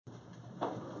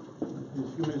In a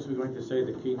few minutes we're going to say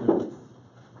the keynote.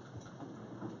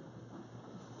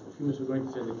 We're going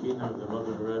to say the keynote of the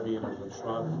Mother Rebbe and of Rav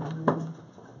Schwab,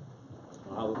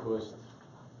 the Holocaust.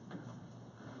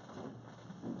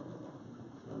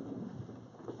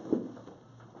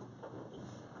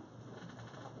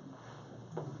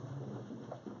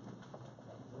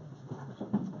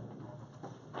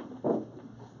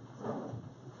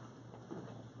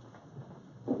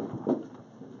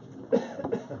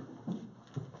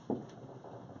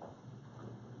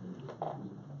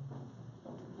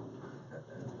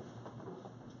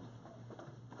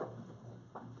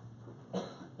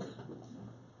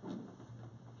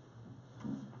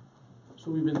 So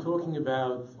we've been talking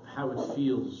about how it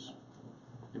feels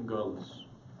in Golus,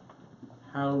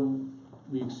 how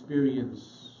we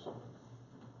experience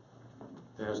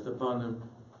the Hestapanim,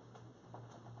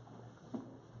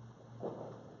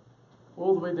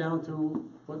 all the way down to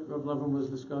what Rav Levin was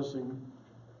discussing,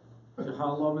 the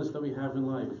halamas that we have in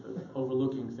life, of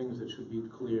overlooking things that should be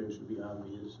clear and should be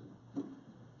obvious.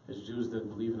 As Jews that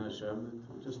believe in Hashem,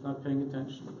 that we're just not paying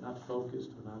attention, we're not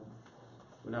focused,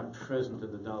 we're not present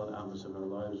in the Dalet Amos of our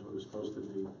lives where we're supposed to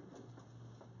be.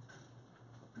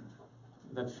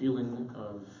 That feeling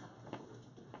of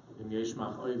Im Yesh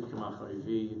Mach Oiv K'mach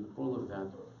Oivi, and all of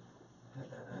that.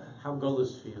 How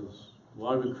Golus feels.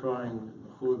 Why we're crying,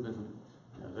 Churban,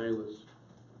 Avelis.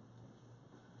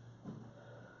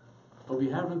 But we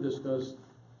haven't discussed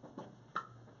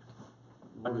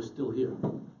why we're still here.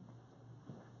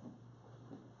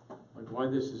 Like why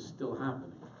this is still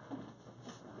happening.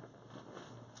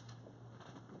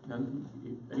 And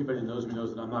anybody who knows me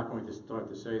knows that I'm not going to start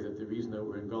to say that the reason that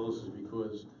we're in Golus is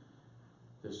because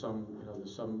there's some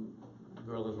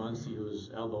girl in Muncie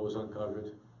whose elbow was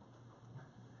uncovered.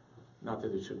 Not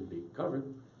that it shouldn't be covered.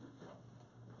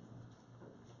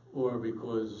 Or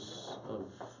because of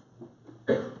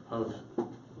a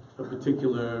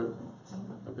particular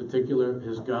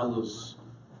his galus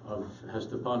of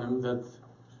Hestapanim, that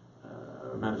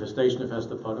a manifestation of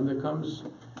Hestapanim that comes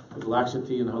with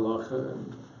laxity in halacha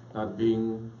and not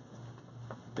being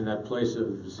in that place of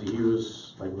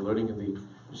zehirus, like we're learning in the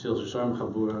Mesilas Yesharim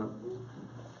Chabura,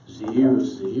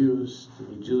 zehirus, to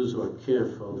be Jews who are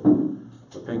careful, who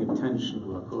are paying attention,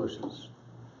 who are cautious.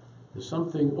 There's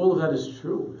something, all of that is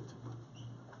true.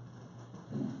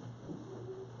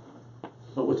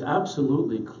 But what's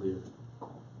absolutely clear,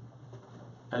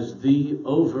 as the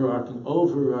overriding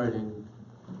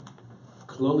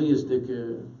kloliistic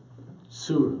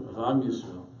surah of Am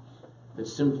Yisrael, that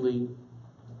simply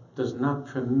does not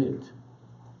permit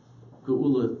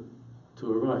Geula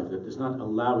to arrive, that is not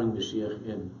allowing Mashiach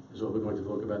in, is what we're going to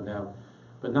talk about now.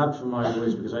 But not from my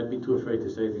voice, because I'd be too afraid to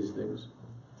say these things.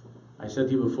 I said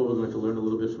to you before, we're going to learn a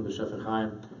little bit from the Shefer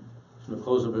Chaim, from the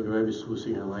Klosenberg Rebbe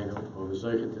Schusi Haleinu, or the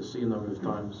Zeichen to see a number of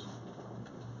times.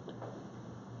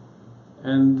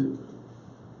 And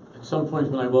at some point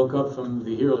when I woke up from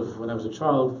the hero of when I was a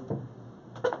child,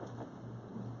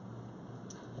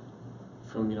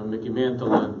 from Mickey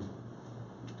Mantle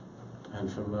and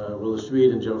from Willis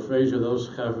Reed and Joe Frazier, those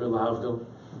Chavre Lahavdil.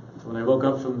 When I woke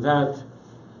up from that,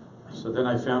 so then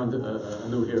I found a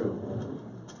new hero.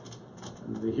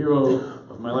 And the hero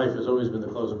of my life has always been the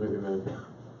Klosenberg Rebbe.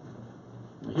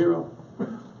 A hero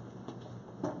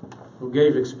who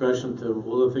gave expression to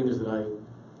all the things that I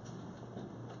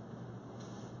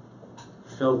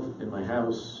felt in my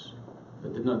house,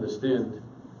 that didn't understand.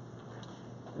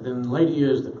 And then in later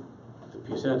years, the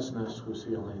Piasetznas,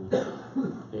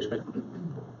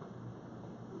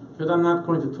 but I'm not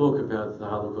going to talk about the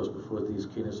Holocaust before these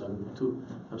kines.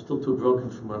 I'm still too broken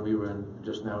from when we were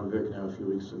just now in Birkenau a few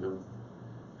weeks ago.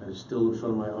 And it's still in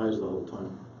front of my eyes the whole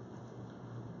time.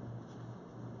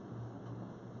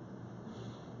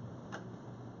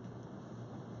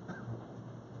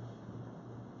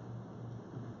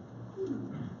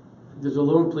 There's a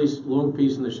long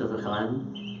piece in the Shefer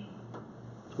Chaim.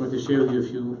 I'm going to share with you a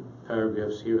few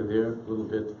paragraphs here and there, a little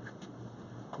bit.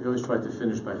 We always try to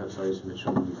finish by Chatzais, and it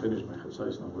shouldn't be finished by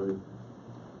Chatzais, not worried.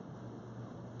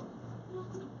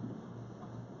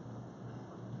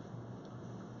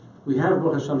 We have,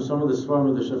 Baruch Hashem, some of the Svarim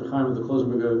of the Shefer Chaim of the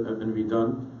Klosenberg have been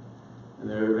redone, and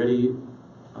they're already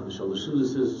on the Shalosh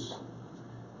Seudos,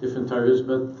 different Torahs,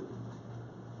 but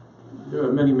there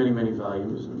are many, many, many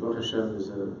volumes, and Baruch Hashem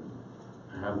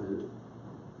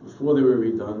before they were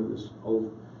redone, this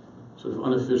old, sort of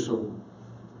unofficial,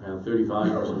 around 30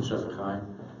 volumes of Shefer Chaim,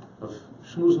 of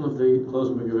Shmuzin of the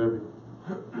Klosenberg Rebbe.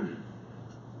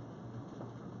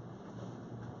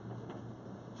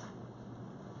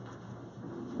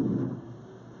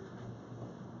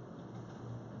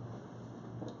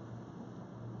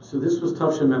 So this was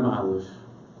Tavshem Mem Aleph.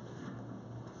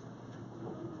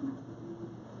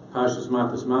 Pashas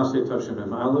Matas Maseh Tavshem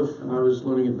Mem Aleph, and I was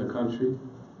learning it in the country.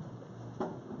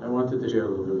 I wanted to share a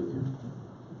little bit with you.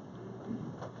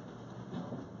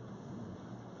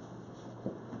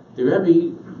 The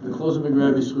Rebbe, the Klosenberg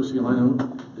Rebbe, Schusi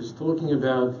Yelenu, is talking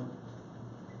about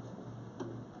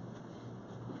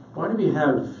why do we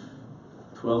have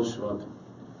 12 Shvat?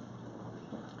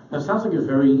 That sounds like a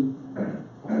very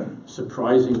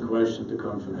surprising question to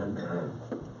come from him.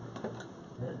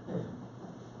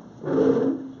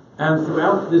 And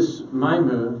throughout this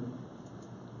Maimer,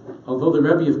 although the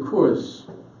Rebbe, of course,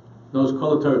 knows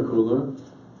Kol HaTorah Kula,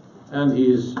 and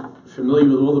he is familiar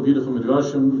with all the beautiful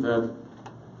midrashim that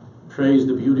praise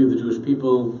the beauty of the Jewish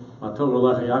people, Matov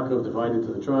Alecha Yaakov, divided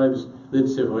to the tribes,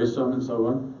 Litziv Oisam, and so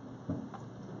on.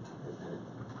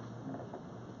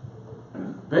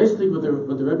 Basically, what the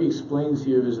Rebbe explains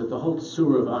here is that the whole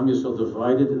Tzura of Am Yisrael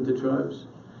divided into tribes,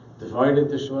 divided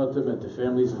into Shvatim, and to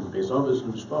families, and Beis Avos,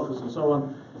 and Mishpachos, and so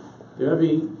on. The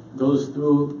Rebbe goes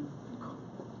through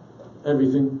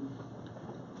everything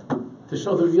to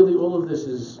show that really all of this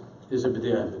is a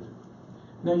b'diavad.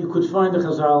 Now you could find a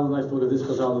Chazal, and I thought of this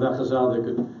Chazal or that Chazal that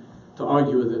could to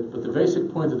argue with it, but the basic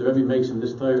point that the Rebbe makes in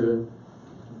this Torah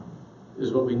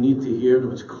is what we need to hear, and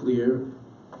what's clear.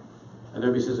 And the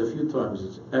Rebbe says a few times,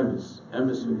 it's emes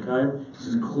v'kayim. He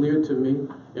says, clear to me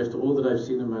after all that I've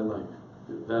seen in my life.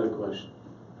 Without a question.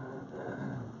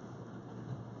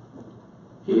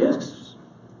 He asks,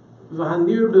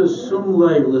 "V'hanir b'sum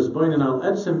leiv l'sboinen al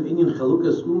etzem inyan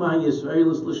chalukas umah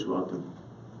Yisraelis l'shvatim."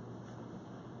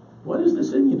 What is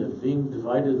this inyan of being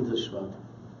divided into shvatim?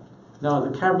 Now,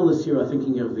 the Kabbalists here are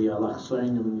thinking of the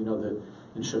Alachsoinim,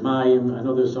 in Shemayim. I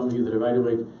know there's some of you that are right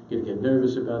away going to get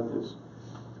nervous about this,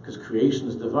 because creation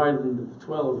is divided into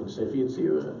 12 and Sefer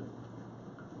Yetzirah.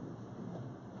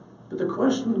 But the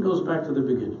question goes back to the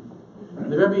beginning.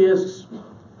 The Rebbe asks,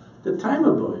 the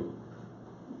timer boy,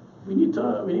 we need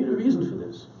a reason for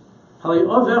this. We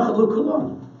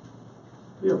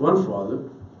have one father.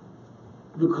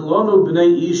 V'kulanu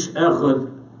b'nei ish echad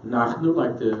nachnu,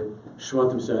 like the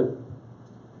Shvatim said.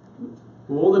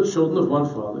 We're all the children of one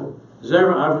father.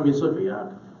 Zera Avram Yitzchak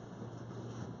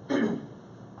v'Yaakov.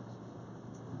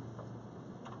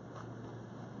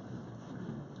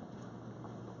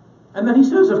 And then he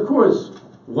says, of course,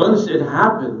 once it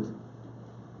happened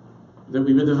that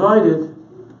we were divided,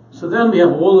 so then we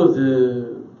have all of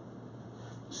the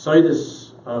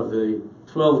Sidus of the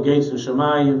 12 gates in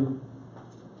Shemayim,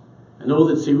 and all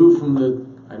the tziruf from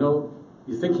I know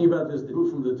you're thinking about this, the tziruf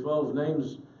from the 12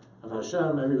 names of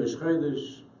Hashem, every Rosh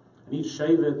Chodesh, and each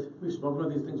Shevet. We've spoken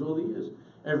about these things all the years.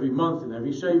 Every month and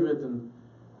every Shevet, and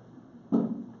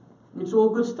it's all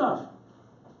good stuff.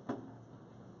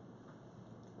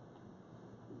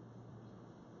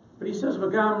 But he says,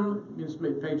 V'gam, means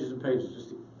pages and pages,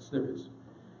 just snippets.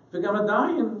 V'gam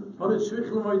adayin, on it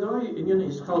tzrich l'moidoi, in yon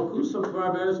hischalkus of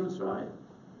kvar be'eretz Mitzrayim.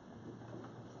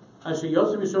 Asher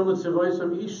yotzim yishom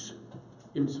l'tzevoisam ish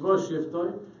im tzvah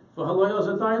shiftoi, v'haloi az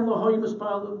adayin lohoi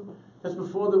mispalim. That's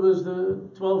before there was the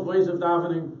 12 ways of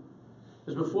davening.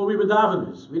 That's before we were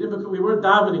daveners. We weren't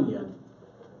davening yet.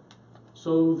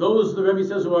 So those, the Rebbe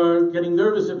says, who are getting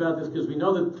nervous about this, because we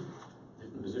know that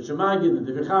there's the Shemagid and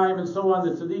the Vichaim and so on,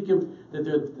 the Tzaddikim, that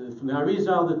from the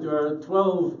Arizal, that there are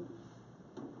 12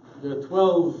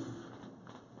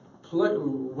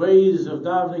 ways of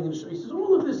davening. And he says,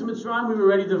 all of this in Mitzrayim we were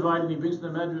already divided, and he brings to the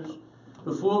Medrash,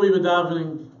 before we were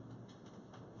davening.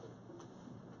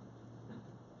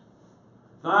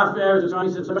 He says,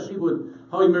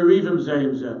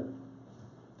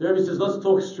 the Rebbe says, let's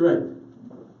talk straight.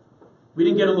 We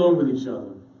didn't get along with each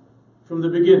other. From the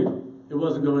beginning, it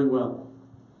wasn't going well.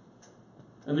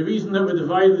 And the reason that we're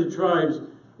divided the tribes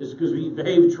is because we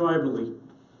behave tribally.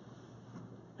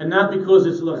 And not because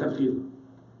it's lachatchila.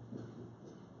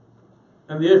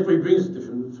 And therefore he brings it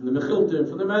from the Mechilta,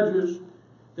 from the Medrash,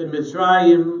 that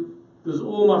Mitzrayim, there's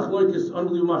all machloikis,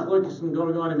 unbelievable machloikis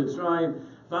going on in Mitzrayim.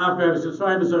 In the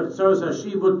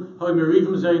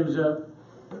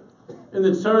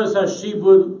Tzaras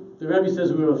HaShibud, the Rebbe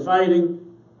says we were fighting,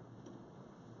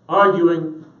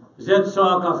 arguing. This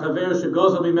one,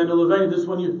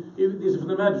 these are from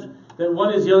the Medrash. That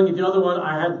one is yelling at the other one,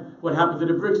 what happened to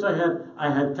the bricks I had? I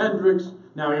had 10 bricks,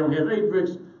 now I only have 8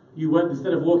 bricks. You went,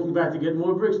 instead of walking back to get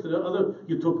more bricks, to the other,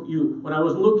 when I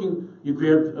wasn't looking, you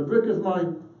grabbed a brick of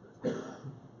mine.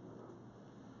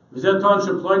 And the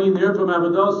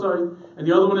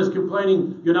other one is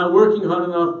complaining, you're not working hard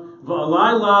enough.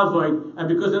 And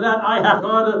because of that, I have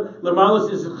harder.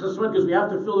 Because we have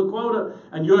to fill the quota,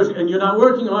 and you're not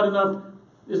working hard enough.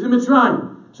 Is the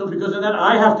Mitzrayim. So because of that,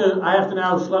 I have to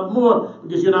now schlep more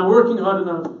because you're not working hard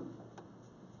enough.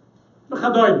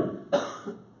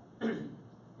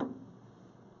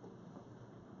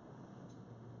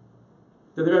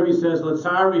 Then the Rebbe says,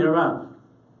 L'tzari harav.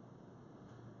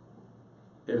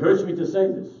 It hurts me to say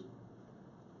this.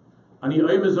 Ani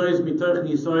oimezois mitoch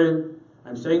nisoyin.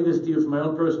 I'm saying this to you from my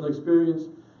own personal experience.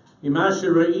 Imashe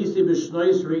re'isi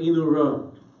b'shnois re'inu ra.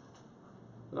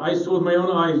 That I saw with my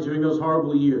own eyes during those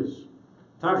horrible years.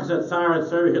 Tachas at tzar at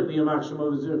tzar Hitler yamach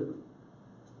shemo v'zir.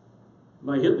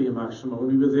 By Hitler yamach shemo, when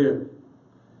we were there.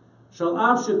 Shal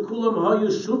av shekulam hayu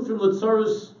shutfim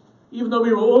l'tzaros, even though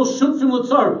we were all shutfim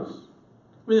l'tzaros.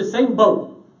 We're in the same boat.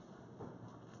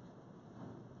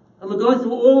 And we're going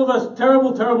through, all of us,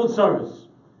 terrible, terrible tzaros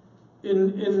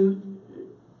in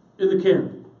the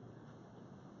camp.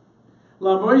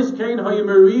 Lamois kain hayu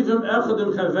merivim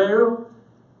echadim chaveru.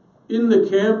 In the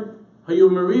camp, hayu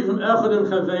merivim echadim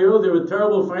chaveru. There were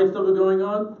terrible fights that were going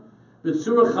on.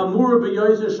 B'tzura chamura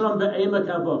b'yoyzer sham be'emek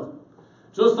habach.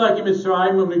 Just like in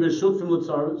Mitzrayim when we were shut from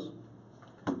Litzaros.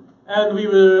 And we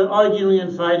were arguing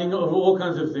and fighting over all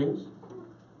kinds of things.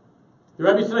 The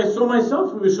Rebbe said, I saw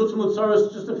myself when we were shut from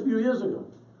Litzaros just a few years ago.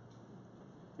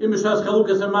 In B'shas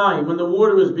Chalukas Hamayim, when the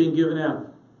water was being given out.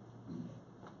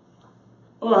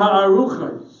 Or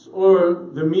ha'aruchas, or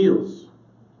the meals.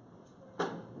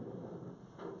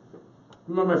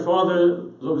 Remember my father,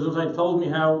 Zog told me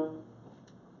how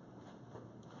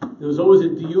there was always a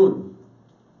diyun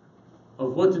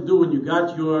of what to do when you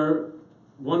got your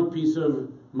one piece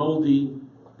of moldy,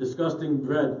 disgusting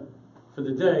bread for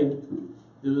the day.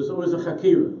 There was always a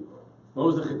chakira. What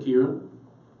was the chakira?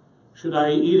 Should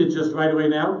I eat it just right away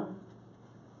now?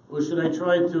 Or should I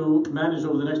try to manage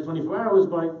over the next 24 hours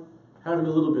by having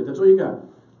a little bit? That's all you got.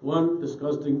 One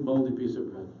disgusting, moldy piece of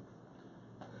bread.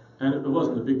 And it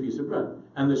wasn't a big piece of bread.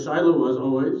 And the shaila was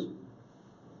always,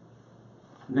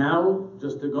 now,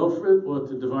 just to go for it or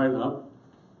to divide it up.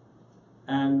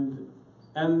 And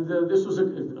this was a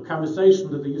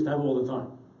conversation that they used to have all the time.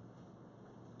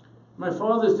 My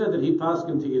father said that he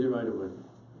paskined to eat it right away.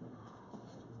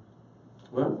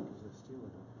 What?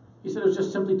 He said it was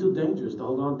just simply too dangerous to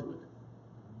hold on to it.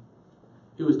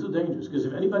 It was too dangerous, because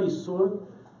if anybody saw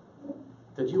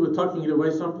that you were tucking it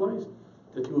away someplace,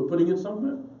 that you were putting it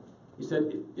somewhere, he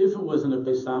said if it was in a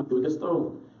pesam, it would get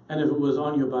stolen. And if it was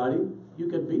on your body, you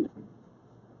get beaten.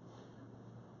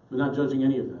 We're not judging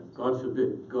any of that. God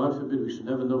forbid. God forbid we should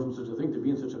never know from such a thing to be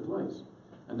in such a place.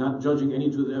 And not judging any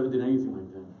Jew that ever did anything like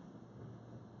that.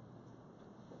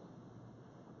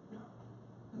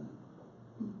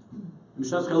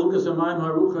 Mishas Chalukas Hamayim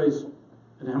Haruchais.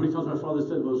 And how many times my father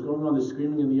said what was going on, the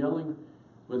screaming and the yelling,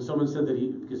 when someone said that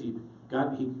he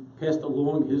passed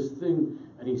along his thing,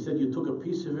 and he said you took a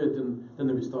piece of it, and then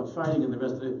they would start fighting, and the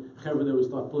rest of the chevra they would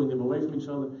start pulling them away from each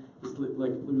other. It's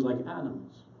like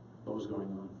animals. What was going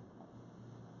on?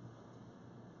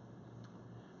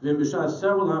 And the Rebbe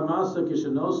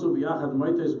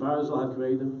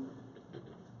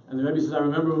says, I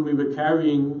remember when we were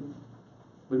carrying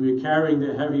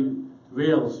the heavy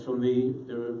rails from the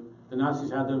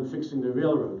Nazis had them fixing the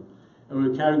railroad, and we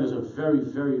were carrying those are very,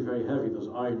 very, very heavy, those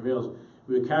iron rails.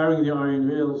 We were carrying the iron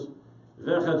rails, and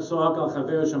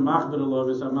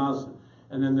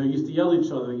then they used to yell at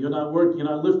each other, you're not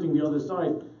lifting the other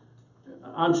side.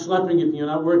 I'm schlepping it and you're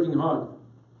not working hard.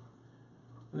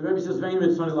 And the Rebbe says, I don't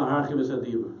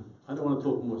want to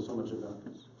talk so much about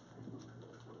this.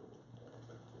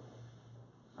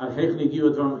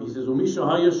 He says,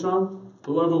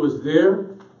 whoever was there,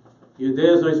 and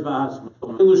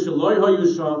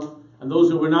those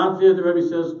who were not there, the Rebbe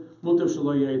says,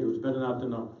 it's better not to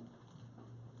know.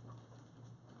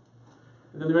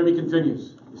 And then the Rebbe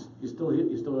continues. You're still here?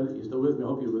 You're still with me? I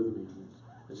hope you're with me.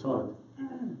 It's hard.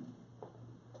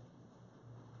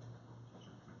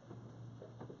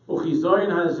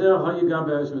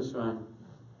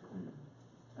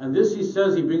 And this he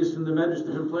says, he brings from the Medrash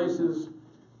different places,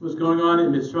 was going on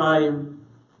in Mitzrayim.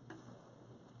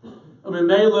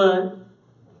 Mimela,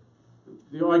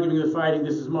 the arguing, the fighting,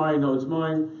 this is mine, no, it's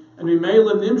mine. And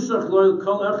Mimela nimshach loyal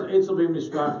kol ech etzel b'im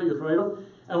mishpacha.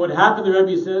 And what happened, the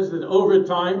Rebbe says, that over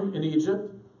time in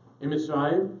Egypt, in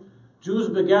Mitzrayim, Jews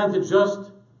began to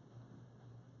just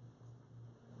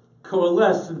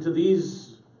coalesce into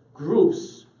these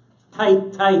groups,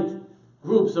 tight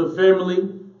groups of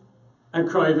family and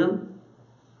krivim.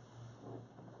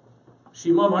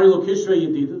 Shimam Haylo Kishrei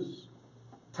Yedidus,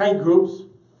 tight groups.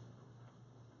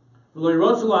 And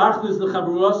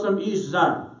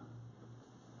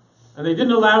they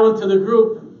didn't allow into the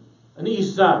group an Ish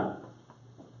Zar,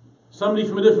 somebody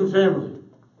from a different family,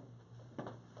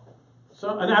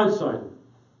 so an outsider.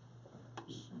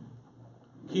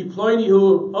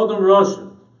 Kiploinihu Odom Rosh,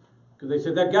 because they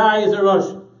said that guy is a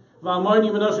Rosh. Valmoini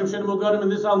Menashim Shenim Ugadim,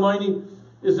 and this Almoini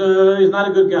is not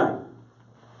a good guy.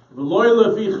 As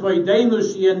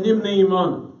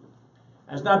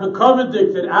not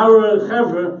bekovendik that our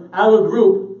chevra, our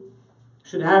group,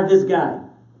 should have this guy.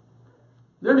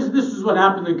 This is what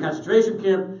happened in concentration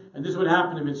camp, and this is what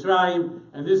happened in Mitzrayim,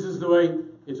 and this is the way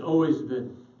it's always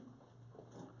been.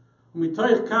 Over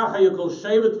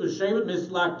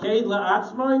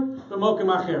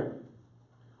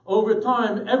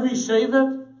time, every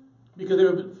shevet, because they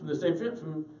were from the same shevet,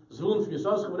 from Zvulun, from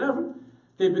Yisrael, whatever,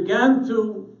 they began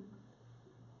to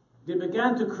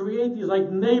create these like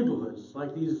neighborhoods,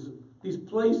 like these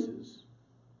places.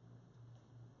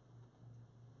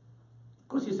 Of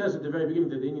course, he says at the very beginning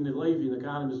that the Indian of Levi and the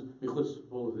Kahanim is michutz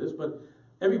all of this, but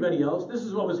everybody else, this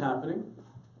is what was happening.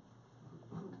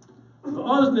 So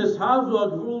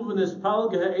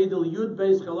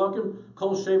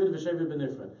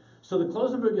the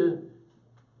Klosenberger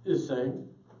is saying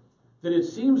that it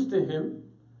seems to him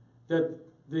that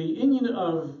the union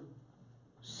of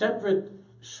separate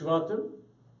shvatim,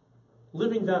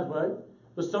 living that way,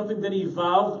 was something that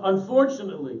evolved,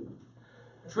 unfortunately,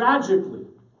 tragically,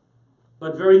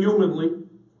 but very humanly,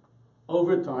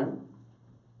 over time.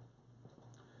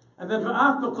 And then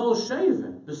v'af b'kol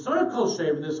sheven, b'soy kol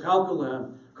sheven, this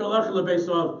chalkulam, kol echel base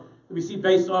of, we see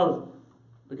base of,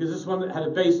 because this one had a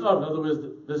base of, in other words,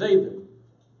 the Zayden.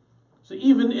 So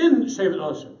even in Shevet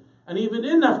Asher, and even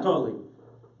in Naphtali,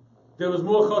 there was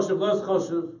more choshev, less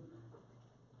choshev,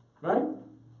 right?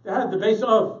 They had the base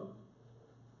of,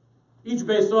 each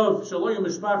base of, shaloyim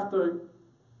mishpachtoi.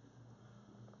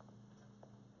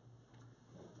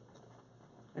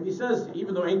 And he says,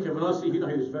 even though Ein Kavanasi, he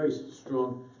was very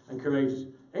strong and courageous.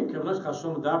 Ein Kavanasi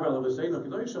chashom daber al avosei, no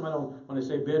kedoshim, I don't want to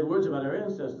say bad words about our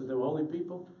ancestors, they were holy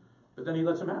people, but then he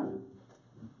lets them have it.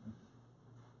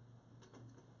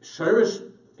 Shirish,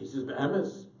 he says,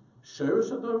 be'emes,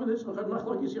 shirish adov v'nitzmachad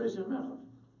machlokes Yosef Mechav.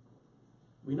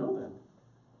 We know that.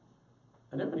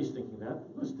 And everybody's thinking that.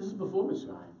 Listen, this is before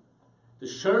Mitzrayim. The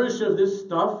shirish of this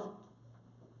stuff,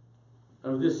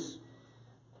 of this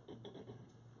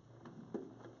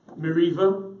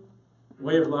Meriva,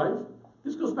 way of life,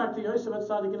 this goes back to Yosef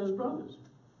HaTzadik and his brothers.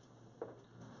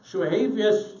 Whatever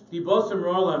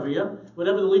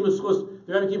the Limus Chus,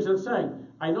 the Rebbe keeps on saying,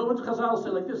 I know what the Chazal say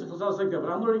like this, and Chazal say like that,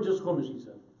 but I'm learning just Chumash, he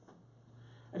said.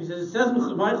 And he says, it says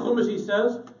in my Chumash, he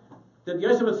says, that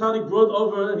Yosef HaTzadik brought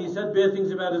over and he said bad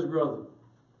things about his brother.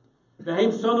 And they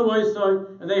hated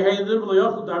him,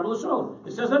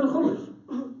 it says that in Chumash.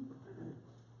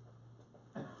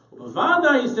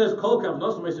 He says, Kol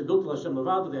Kavanos, I said, built to Hashem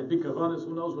Levada, they had big Kavanos,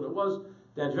 who knows what it was?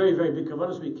 They had very, very big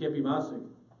Kavanos, we can't be Masik.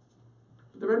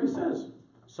 But the Rebbe says,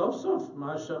 Sof Sof,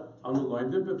 Masha,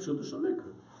 Anuloimdim, Pshuta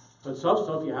Shemikra. But Sof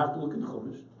Sof, you have to look in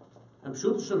Chumash, and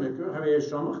Pshuta Shemikra, Harei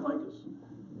Shamach Laikas.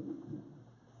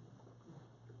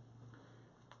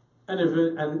 And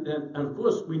of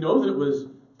course, we know that it was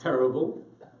terrible,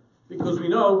 because we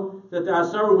know that the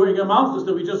Asar Hurigah Malchus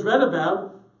that we just read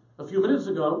about a few minutes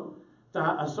ago, the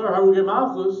Asar Harugei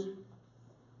Malchus,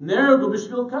 Nergu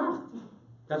B'Shvil Kach.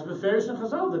 That's Beferish and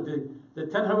Chazal, that the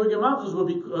 10 Harugei Malchus will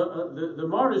be, the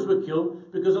martyrs were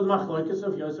killed because of the Machlokes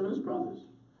of Yosef and his brothers.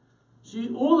 See,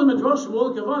 all the Midrashim,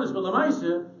 all the Kavanis, but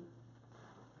Lamaisa,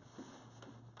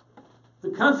 the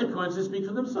consequences speak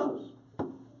for themselves.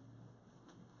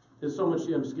 There's so much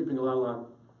here, I'm skipping a lot.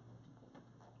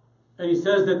 And he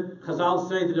says that Chazal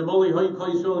say that Amoli Hoy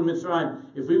Kol Yisrael in Mitzrayim,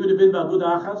 if we would have been Ba'gud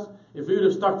Achas, if we would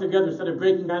have stuck together instead of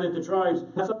breaking down into tribes,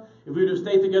 if we would have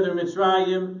stayed together in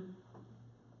Mitzrayim,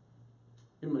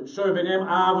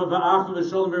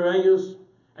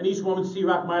 and each woman see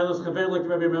Rak Mailas Chaver, like the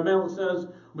Rebbe Ramel says,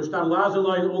 Mushtar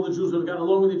Lazalai, and all the Jews would have gotten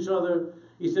along with each other.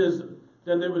 He says,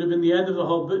 then there would have been the end of the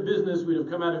whole business. We'd have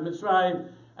come out of Mitzrayim,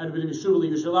 and it would have been Shuvah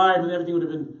Yerushalayim, and everything would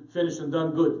have been finished and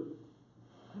done good.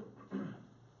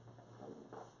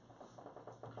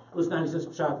 Listen now, he says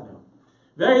Pshat now.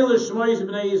 Ve'il Shmois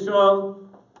b'nei Yisrael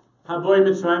haboy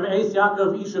Mitzrayim eis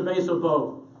Yaakov Isha beis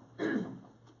obo. Ve'il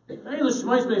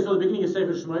Shmois b'nei Yisrael, the beginning of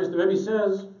Sefer Shmois, the Rebbe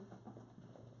says,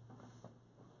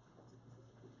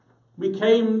 we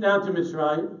came down to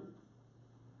Mitzrayim,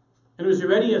 and it was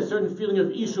already a certain feeling of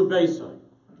Isha Beisai.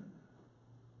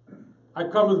 I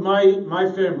come with my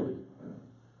family,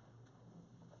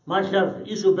 my chevra,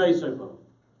 Isha Beisai bo.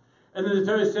 And then the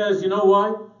Torah says, you know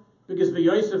why? Because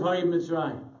v'Yosef hayim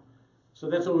Mitzrayim. So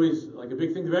that's always like a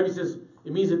big thing. The Rebbe says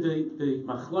it means that the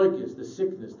machlokes, the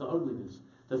sickness, the ugliness,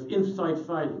 the inside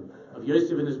fighting of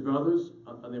Yosef and his brothers,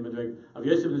 of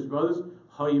Yosef and his brothers,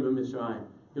 hayim Mitzrayim.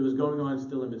 It was going on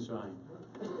still in Mitzrayim.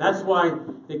 That's why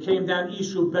they came down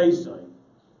Ishu Beisai.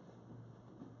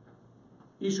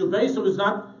 Ishu Beisai was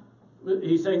not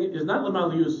he's saying is not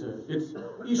Lamal Yusa. It's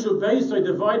Ishu Beisai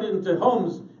divided into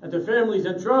homes and to families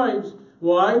and tribes.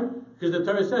 Why? Because the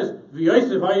Torah says,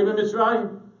 V'yosef hayim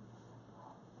Mitzrayim.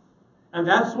 And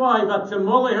that's why,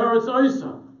 Vatemolei Haaretz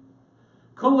Oisa.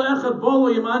 Kol echad bolo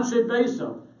yim anshe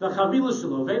Beisai. The Chavila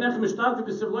Shelo. Veinech mishtati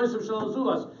b'sivloisav shel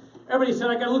Zulas. Everybody said,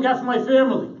 I got to look after my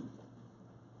family.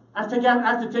 I have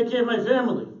to take care of my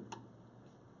family.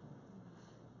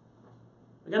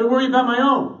 I got to worry about my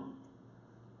own.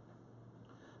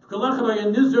 Therefore,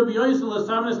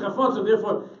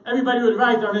 everybody would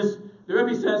write on his. The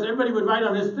Rebbe says everybody would write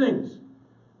on his things.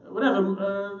 Whatever.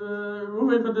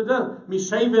 Reuven ben Dedel,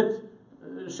 Mishevet,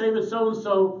 Shevet so and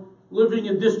so, living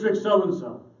in district so and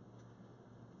so.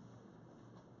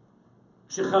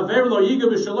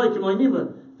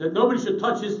 That nobody should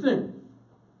touch his thing.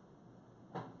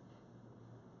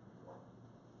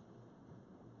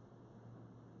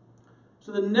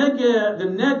 So the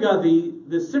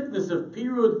sickness of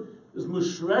Pirud is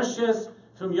mushreshes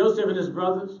from Yosef and his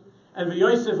brothers, and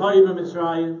v'Yosef hayim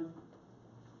Mitzrayim.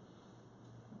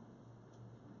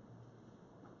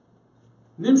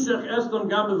 Nimshach eslam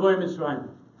gam b'voy Mitzrayim.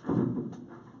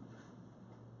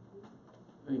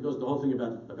 And he goes the whole thing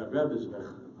about Rebbe's,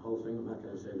 the whole thing. How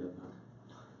can I say that now?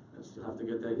 You'll have to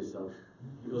get that yourself.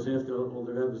 He goes after all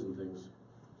the Rebbe's and things.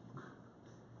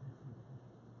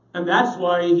 And that's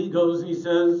why he goes and he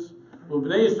says, he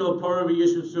talks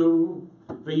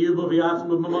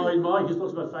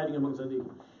about fighting among tzaddikim.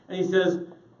 And he says,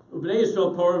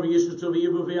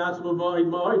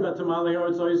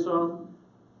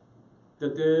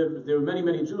 that there were many,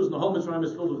 many Jews, and the whole Mitzrayim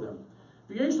is filled with them.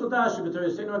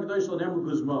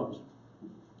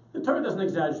 The Torah doesn't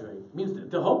exaggerate. It means that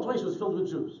the whole place was filled with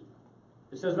Jews.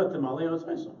 It says, that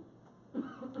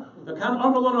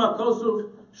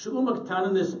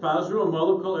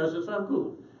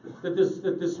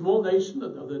this small nation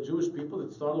of the Jewish people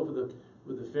that started off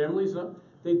with the families,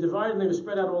 they divided and they were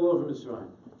spread out all over Mitzrayim.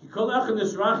 Because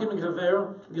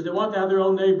they wanted to have their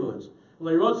own neighborhoods. He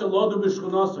didn't want to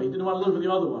live with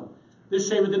the other one. This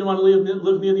Shevet didn't want to live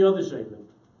near the other Shevet.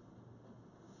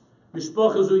 This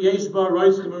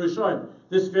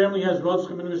family has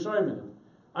Rotzchim and Rishayim in it.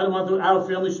 I don't want our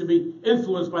family should be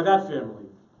influenced by that family.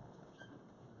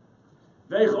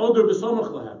 This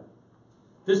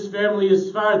family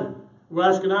is Sfardim, we're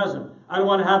Ashkenazim. I don't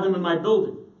want to have them in my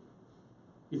building.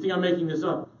 You think I'm making this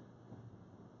up?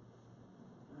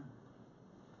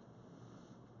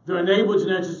 There are neighborhoods in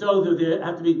Eretz Yisrael that they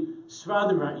have to be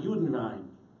Sfardim, Judenrein,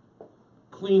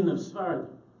 clean of Sfardim,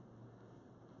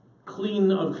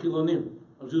 clean of Chilonim,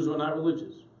 of Jews who are not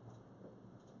religious.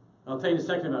 I'll tell you in a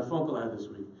second about a phone call I had this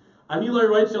week. I don't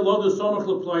want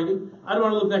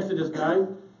to live next to this guy.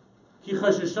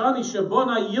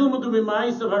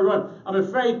 I'm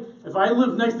afraid if I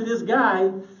live next to this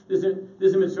guy, there's a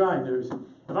Mitzrayim there.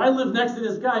 If I live next to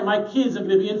this guy, my kids are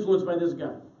going to be influenced by this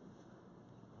guy.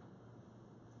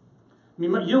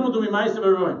 And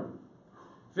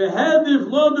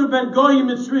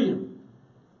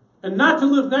not to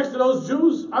live next to those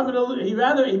Jews,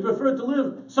 he preferred to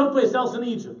live someplace else in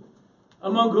Egypt.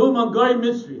 Among whom? Among Goyim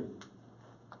Mitzrayim.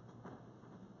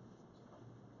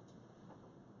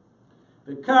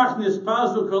 And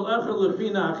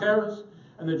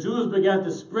the Jews began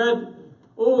to spread,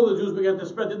 all the Jews began to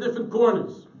spread to different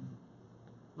corners.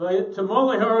 Not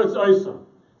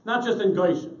just in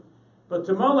Goshen, but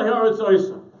Tamalei Haaretz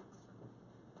Oisa.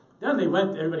 Then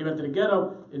everybody went to the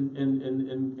ghetto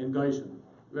in Goshen.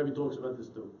 The Rebbe talks about this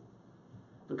too.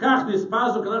 Not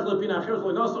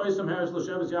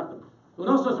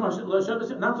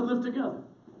to live together.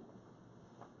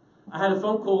 I had a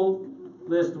phone call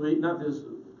last week, this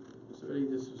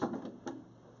was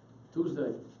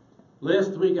Tuesday.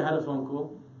 Last week I had a phone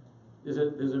call. There's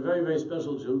a very, very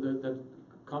special Jew that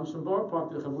comes from Borough Park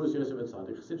to the Chavurus Yosef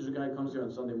Atzadik. Chassidish guy comes here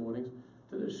on Sunday mornings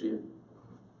to the Shia.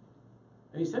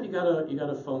 And he said he got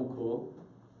a phone call.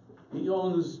 He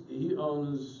owns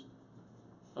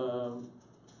a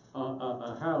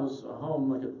house, a home,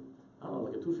 like a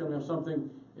 2-family or something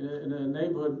in a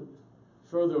neighborhood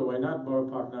further away, not Borough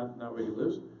Park, not where he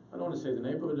lives. I don't want to say the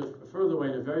neighborhood, further away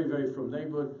in a very, very frum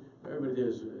neighborhood. Everybody there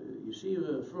is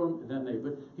yeshiva, frum, in that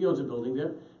neighborhood. He owns a building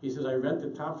there. He says, I rent the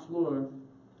top floor.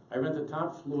 There's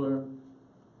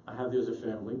a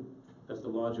family. That's the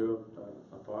larger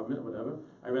apartment, whatever.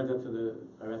 I rent the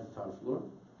top floor.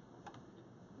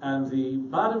 And the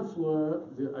bottom floor,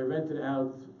 I rented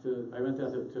out to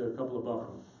a couple of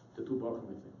Bachram, to 2 Bachram, I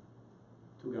think.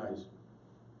 2 guys.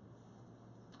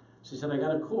 So he said, I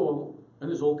got a call,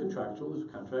 and it's all contractual, there's a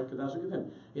contract, Kadash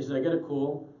Kedin. He said, I got a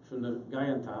call from the guy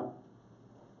on top,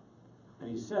 and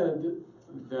he said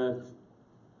that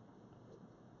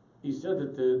he said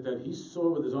that he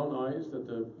saw with his own eyes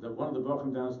that one of the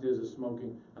Bachim downstairs is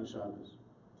smoking on Shabbos,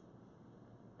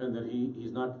 and that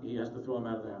he has to throw him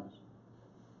out of the house.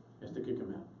 He has to kick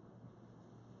him out.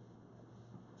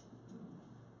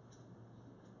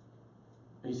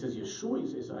 And he says, "You're sure?" He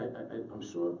says, "I'm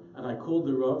sure." And I called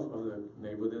the Rav of the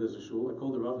neighborhood. There's a shul. I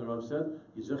called the Rav, and the Rav said,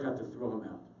 "You just have to throw him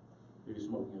out if he's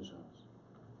smoking on Shabbos."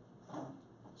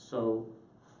 So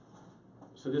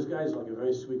this guy's like a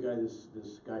very sweet guy. This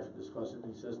guy from this chassid,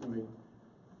 and he says to me,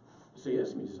 he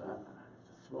asked me, he says, "I have to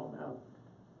throw him out."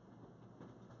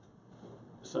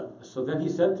 So then he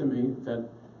said to me that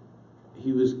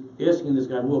he was asking this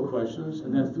guy more questions,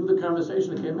 and then through the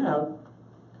conversation it came out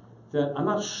that I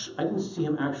didn't see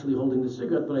him actually holding the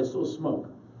cigarette, but I saw smoke.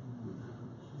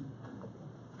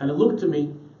 And it looked to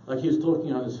me like he was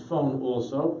talking on his phone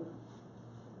also.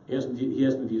 He asked me, do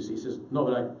you see? He says, no,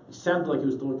 but it sounded like he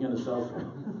was talking on his cell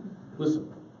phone.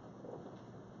 Listen.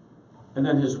 And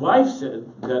then his wife said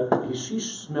that she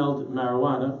smelled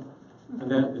marijuana,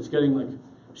 and that it's getting like,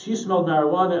 she smelled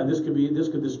marijuana, and this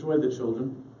could destroy the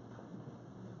children.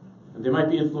 And they might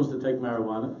be influenced to take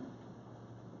marijuana.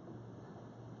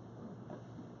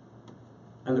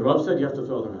 And the Rav said you have to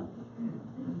throw them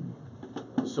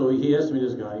out. So he asked me,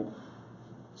 this guy.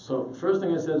 So first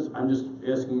thing I said is, I'm just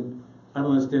asking, I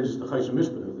don't understand just the Choshen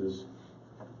Mishpat of this.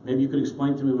 Maybe you could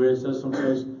explain to me where it says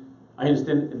someplace. I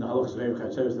understand in the Halachas Ve'im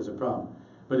Chaytzeres there's a problem.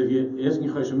 But if you're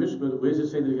asking Choshen Mishpat, where does it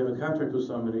say that if you have a contract with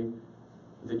somebody,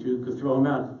 that you could throw him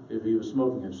out if he was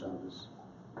smoking on Shabbos?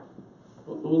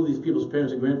 All of these people's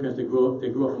parents and grandparents, they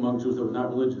grew up among Jews that were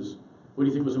not religious. What do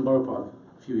you think was in Borough Park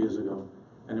a few years ago?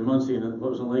 And in Muncie, and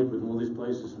what was in Lakewood, and all these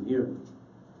places, and here.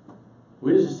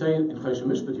 Where does it say in Choshen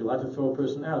Mishpat you're allowed to throw a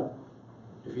person out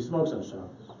if he smokes on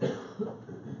Shabbos?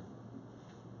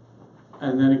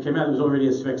 And then it came out it was already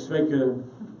a svek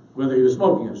whether he was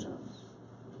smoking on Shabbos.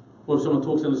 Or if someone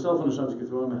talks on his cell phone on Shabbos, you can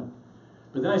throw him out.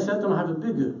 But then I said to him, I have a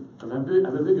bigger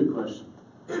question.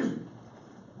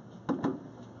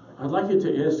 I'd like you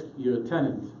to ask your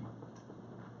tenant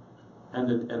and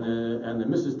the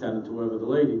Mrs. Tenant, whoever the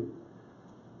lady,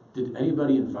 did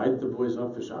anybody invite the boys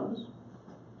up for Shabbos?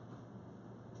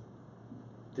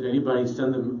 Did anybody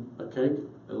send them a cake,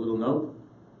 a little note?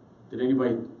 Did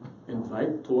anybody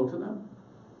talk to them?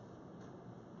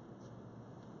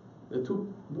 The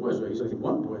two boys were. He said, I think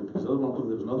one boy, because there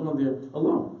was another one there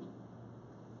alone.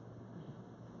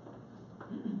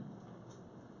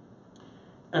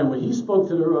 And when he spoke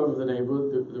to the Rav of the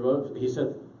neighborhood, the Rav, he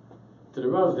said to the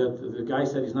Rav that the guy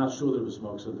said he's not sure that it was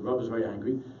smoke, so the Rav was very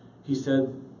angry. He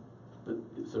said, but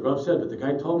the Rav said, but the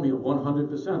guy told me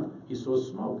 100% he saw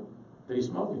smoke, that he's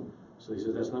smoking. So he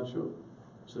says, that's not true.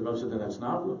 So the Rav said, then that's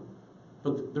navla.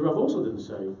 But the Rav also didn't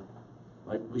say,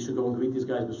 like, we should go and greet these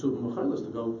guys b'sut m'mocheles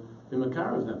to go be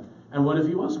makar of them. And what if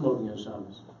he was smoking on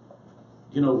Shabbos?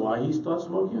 Do you know why he starts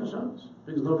smoking on Shabbos?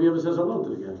 Because nobody ever says hello to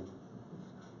the guy.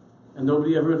 And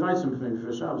nobody ever invites him maybe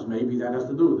for Shabbos. Maybe that has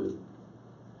to do with it.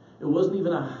 It wasn't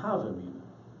even a havamina.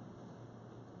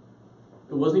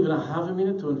 It wasn't even a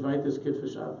havamina to invite this kid for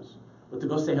Shabbos. But to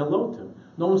go say hello to him.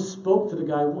 No one spoke to the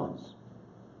guy once.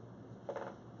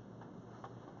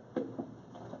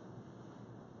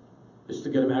 It's to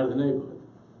get him out of the neighborhood.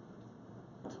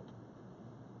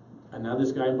 And now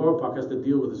this guy in Borough Park has to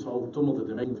deal with this whole tumult that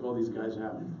they're making to throw these guys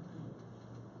out.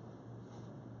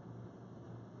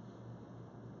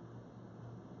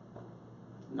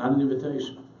 Not an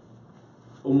invitation.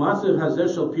 U'matzev hazeh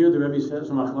shel pir, the Rebbe says,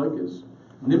 u'machloikis,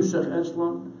 nimshach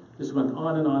etzlam. This went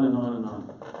on and on and on and on.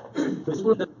 This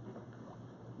one that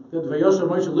vayosha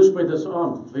Moshe lishpei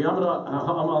dasam, vayamra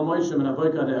ha'am al Moshe and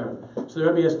avoik ad erev. So the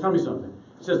Rebbe has tell me something.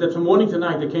 He says that from morning to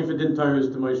night they came for din Torahs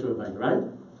to Moshe Rabbeinu, right?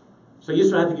 So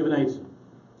Yisro had to give an eitzah.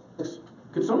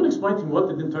 Could someone explain to me what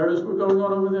the din Torahs were going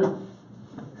on over there?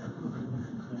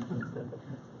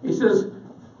 He says,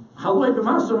 no,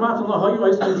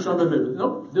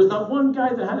 there's not one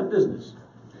guy that had a business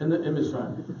in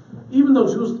Mitzrayim. Even though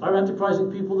Jews are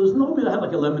enterprising people, there's nobody that had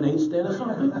like a lemonade stand or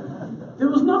something. There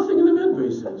was nothing in the midbar,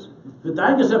 he says. The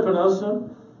Daigas Epanasa,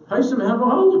 Haisim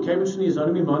Hamahalu, came and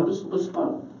Shnizan, Miman,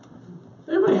 B'Slav.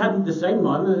 Everybody had the same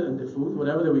man and the food,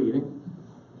 whatever they were eating.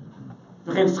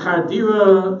 The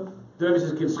Rebbe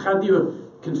says,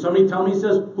 can somebody tell me, he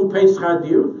says, who paid Schar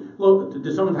Dira?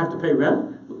 Does someone have to pay rent?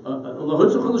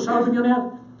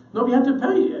 Nobody had to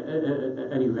pay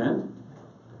any rent.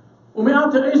 From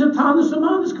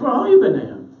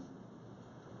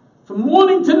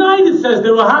morning to night, it says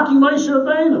they were hacking Moshe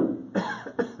Rabbeinu.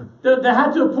 They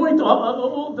had to appoint the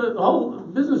whole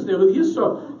business there with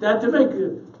Yisro. They had to make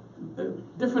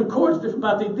different courts, different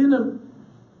batei dinim.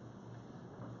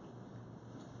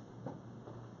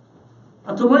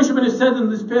 Until Moshe Ben said in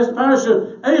this past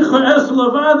parasha, Eicha es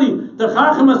lavadi, the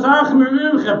chachem asachem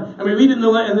erivchem, and we read it in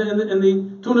the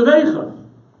tune of Eicha.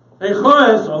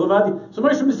 Eicha es lavadi. So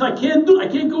Moshe Ben said, I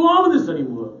can't go on with this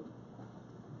anymore.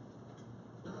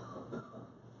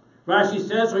 Rashi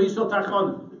says, Vayisol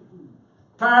tarchonim.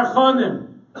 Tarchonim.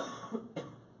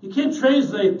 You can't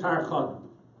translate tarchonim.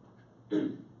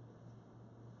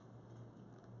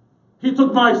 He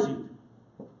took my seat.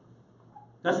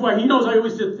 That's why he knows I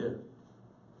always sit there.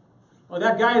 Or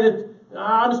that guy that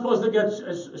I'm supposed to get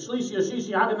shlishi or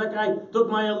shishi, how come that guy took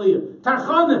my aliyah?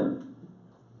 Tarchonim.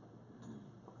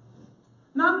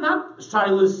 Not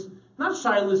shilas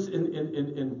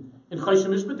in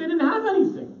Choshen but they didn't have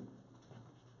anything.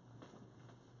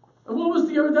 And what was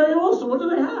the other day also? What do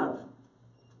they have?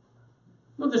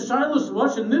 No, the shilas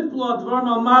was a nitbla dvar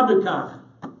mal mabekach.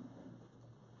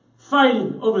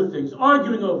 Fighting over things,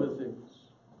 arguing over things.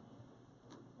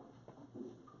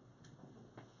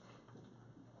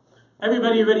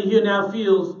 Everybody already here now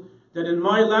feels that in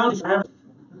my lounge,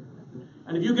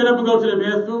 and if you get up and go to the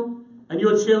bathroom, and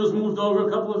your chair was moved over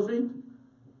a couple of feet,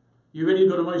 you're ready to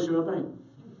go to Moshe Rabbeinu.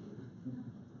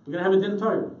 We're going to have a din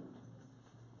Torah.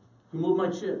 You move my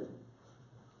chair.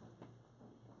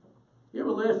 Yeah,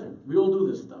 we're laughing. We all do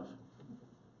this stuff.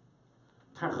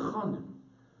 Tarchonim.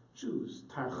 Jews.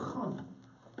 Tarchonim.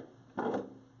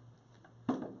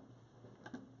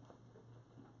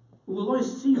 Uloloi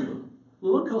siva.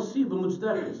 Uloloi kol siva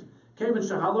mujdekes. Kevin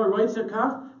Shahala writes a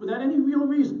kach without any real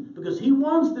reason. Because he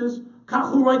wants this.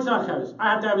 Kach who writes acharis.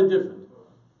 I have to have it different.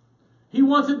 He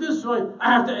wants it this way.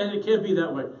 I have to, and it can't be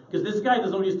that way. Because this guy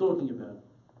doesn't know what he's talking about.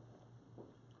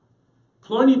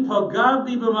 Ploni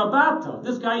pagabi b'mabata.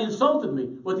 This guy insulted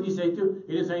me. What did he say to you?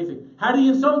 He didn't say anything. How did he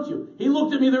insult you? He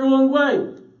looked at me the wrong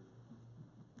way.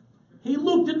 He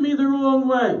looked at me the wrong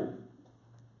way.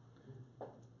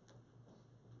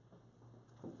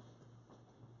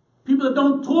 People that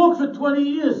don't talk for 20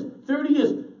 years, 30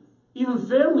 years, even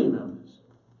family members.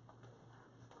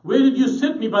 Where did you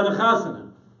sit me by the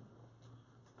chasana?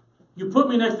 You put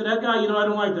me next to that guy, I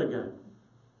don't like that guy.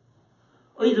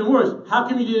 Or even worse, how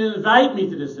come you didn't invite me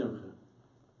to the simcha?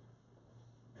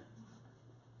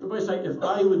 Everybody say, if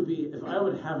I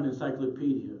would have an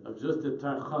encyclopedia of just the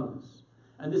tarchonis,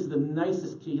 and this is the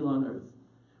nicest kehillah on earth,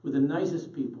 with the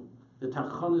nicest people, the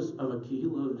tarchonis of a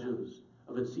kehillah of Jews,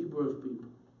 of a tzibur of people,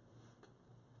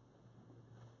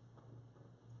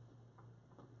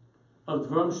 of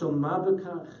dvarim shel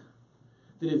mabekach,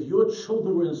 that if your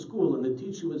children were in school and the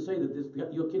teacher would say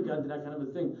that your kid got into that kind of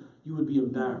a thing, you would be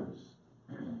embarrassed.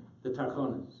 The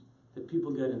tarchonis that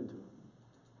people get into.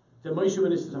 That Moshe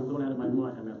Rabbeinu says, I'm going out of my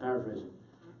mind. I'm paraphrasing.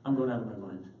 I'm going out of my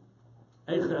mind.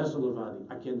 Eicha esel levadi.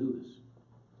 I can't do this.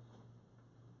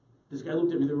 This guy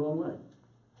looked at me the wrong way.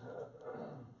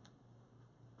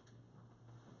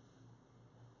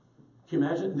 Can you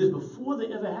imagine? This before they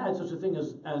ever had such a thing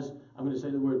as I'm going to say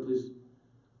the word, please,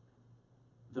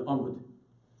 the Amud.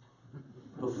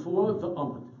 Before the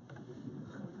Amud.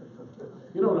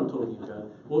 You know what I'm talking about.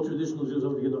 All traditional Jews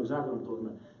over here know exactly what I'm talking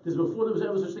about. This is before there was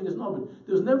ever such thing as an Amud.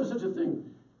 There was never such a thing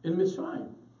in Mitzrayim.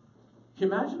 Can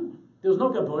you imagine? There was no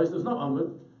Gabois, there was no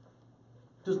Amud.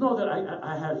 There's no that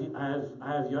I have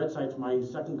yahrzeit for my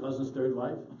second cousin's third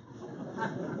wife.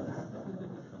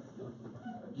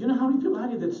 You know how many people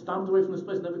had that stomped away from this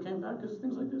place and never came back because of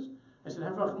things like this? I said,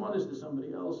 have Rachmanis to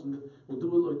somebody else, and we'll do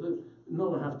it like this.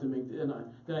 No, I have to make the,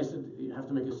 then I said, you have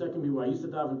to make a second meal. I used to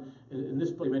daven in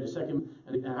this place, made a second,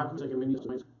 and how come a second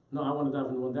meal? No, I want to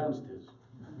daven the one downstairs.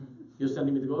 You're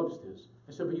sending me to go upstairs.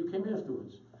 I said, but you came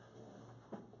afterwards.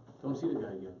 Don't see the guy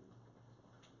again.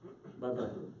 Bye-bye.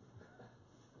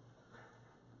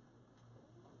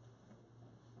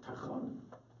 Tachon.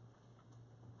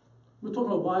 We're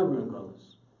talking about why we're in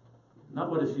Galus, not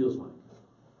what it feels like.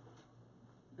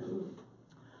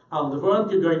 Al devarim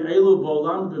kegoyin elu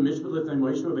bo'olam b'mishpat l'fnei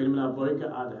Moshe Rabbeinu min ha'boker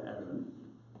ad ha'erev.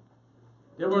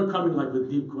 They weren't coming like with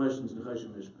deep questions in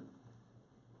Choshen Mishpat.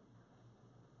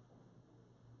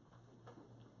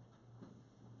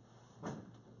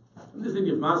 And this thing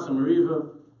of Masa Mariva,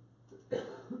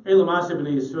 Ela Masa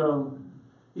b'nei Yisrael.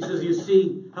 He says, you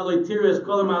see, haloi tires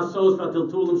kol ha'masos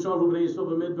v'atiltulim shovu b'nei Yisrael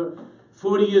b'midbar.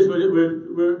 40 years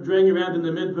we're dragging around in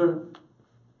the midbar.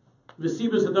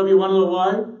 V'sibas hadav, you want to know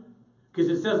why? Because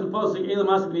it says in Pasuk, Eila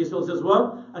Masa b'nei Yisrael, says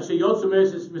what? Asher yotzu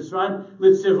me'eretz Mitzrayim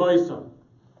litzivoisa.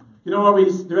 You know why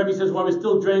the Rebbe says why we're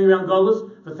still dragging around Golus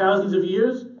for thousands of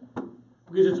years?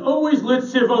 Because it's always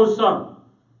litzivosa.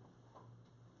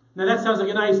 Now that sounds like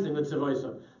a nice thing,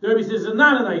 litzivosa. The Rebbe says it's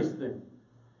not a nice thing.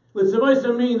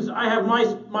 Litzivosa means I have my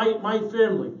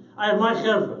family. I have my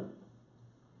chevra.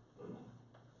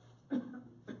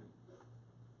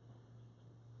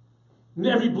 In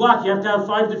every block you have to have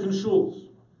 5 different shuls.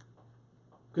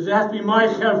 Because it has to be my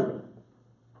chevra.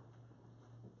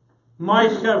 My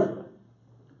chevra.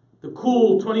 The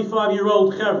cool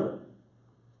 25-year-old chevra.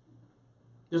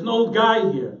 There's an old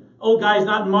guy here. Old guy is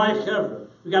not my chevra.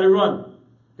 We got to run.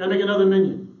 Got to make another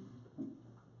minyan.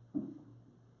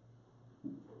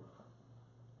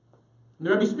 And the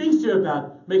Rebbe speaks here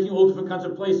about making all different kinds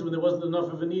of places when there wasn't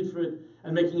enough of a need for it,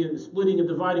 and making it, splitting and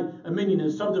dividing a minyan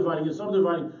and subdividing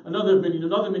another minyan,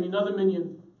 another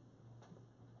minyan.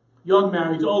 Young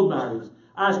marrieds, old marrieds,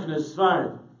 Ashkenaz,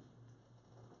 Sfarad,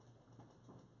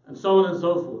 and so on and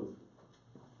so forth.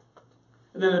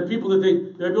 And then the people that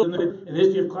they're building in the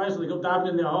history of Christ, they go daven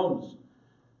in their homes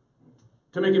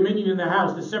to make a minyan in their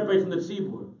house to separate from the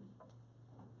tzibur,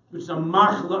 which is a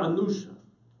machla anusha,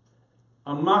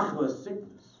 a machla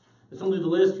sickness. It's only the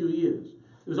last few years.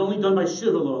 It was only done by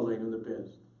Shiva Lo Aleinu in the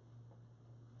past.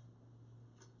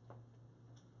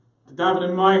 To daven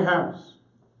in my house,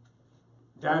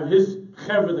 to have his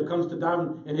chevra that comes to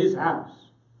daven in his house,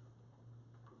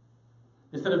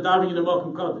 instead of davening in a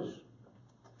Mokum Kodesh.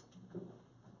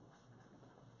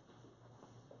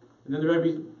 And then the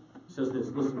Rebbe says this,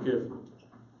 listen carefully.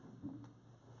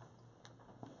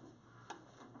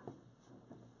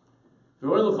 The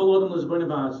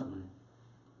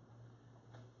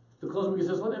Klosmik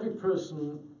says, let every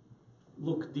person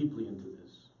look deeply into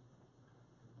this.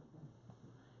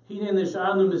 Now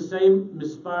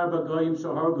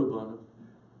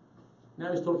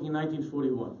he's talking in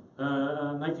 1941,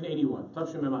 1981,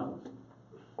 Tavshin Mem Aleph.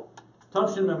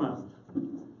 Tavshin Mem Aleph.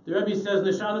 The Rebbe says,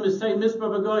 Neshanu Misay Mispar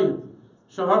Bagoyim,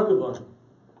 Shahar Gavon.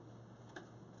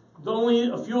 Only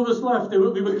a few of us left, we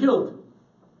were killed.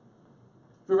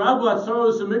 V'rabu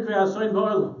atzaros u'mikvei asoin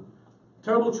ba'olam.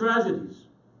 Terrible tragedies.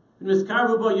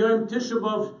 V'miskarvu ba'yoyim Tisha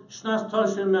B'Av Shnas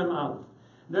Tavshin Mem Aleph.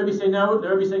 The Rebbe saying now we're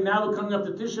coming up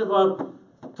to Tisha B'Av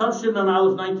Tavshin Mem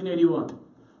Aleph 1981.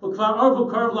 U'kvar arvu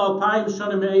karv la'alpayim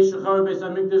shonim me'esh shachar Beis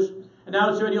HaMikdash. And now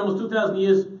it's already almost 2,000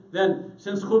 years then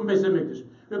since Churban Beis HaMikdash.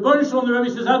 Rebbeinu Shalom, the Rebbe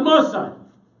says, Ad Mosai.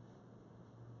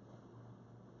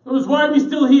 In other words, why are we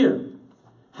still here?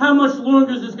 How much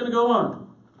longer is this going to go on?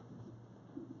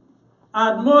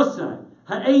 Ad Mosai.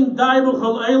 Ha'ein dai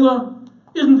b'chol eila.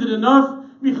 Isn't it enough?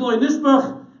 Michloi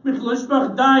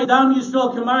nishbach dai dam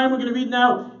Yisrael kamayim. We're going to read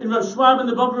now in Rav Schwab and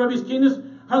the Baba Rebbe's Kines.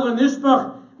 Haloi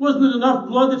nishbach. Wasn't it enough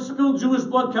blood that spilled, Jewish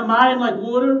blood, kamayim, like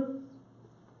water?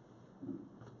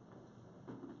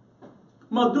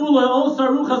 Madula ol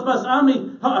saruchas bas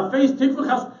ami ha'afes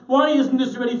tikvachas. Why isn't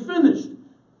this already finished?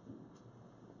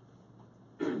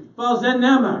 Val zen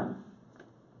nemar.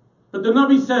 But the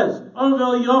Navi says,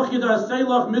 Ovel yochid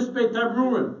ha'seilach mispei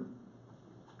tabrurim.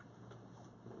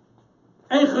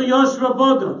 Eicha yoshva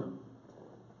bodod.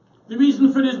 The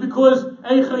reason for this is because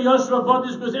Eicha yoshva bodod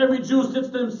is because every Jew sits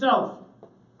to himself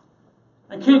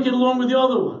and can't get along with the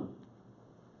other one.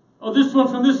 Or this one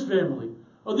from this family.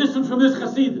 Or this one from this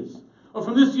Hasidus. Or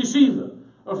from this yeshiva.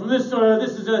 Or from this,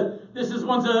 this is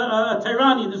one's a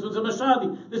Tehrani, this one's a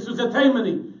Mashadi, this one's a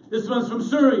Taimani, this one's from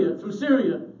Syria.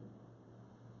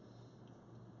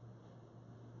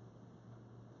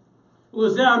 Well,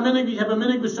 is there a minig? We have a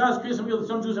minig b'shas kriyas.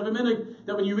 Some Jews have a minig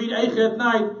that when you read Eicha at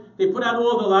night, they put out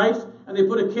all the lights and they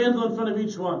put a candle in front of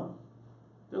each one.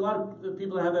 There are a lot of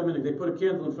people that have that minig. They put a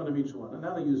candle in front of each one, and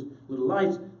now they use little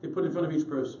lights. They put in front of each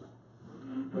person.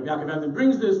 Rabbi Yaakov Emden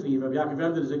brings this, and Rabbi Yaakov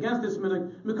Emden is against this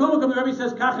minig. Mekomakom, the Rebbe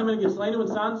says, Kachem minig Yitzleinu and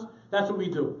sons. That's what we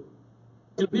do.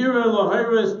 Because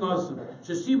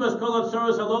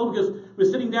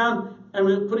we're sitting down and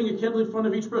we're putting a candle in front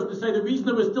of each person to say the reason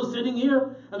that we're still sitting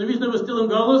here, and the reason that we're still in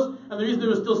Golos, and the reason that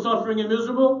we're still suffering and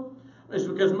miserable, is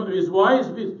because is why is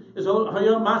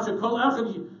Hayom Masha Kol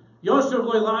Echad Yoshev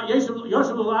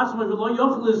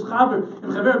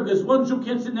because one Jew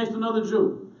can't sit next to another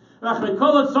Jew. And after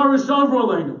all the tzaros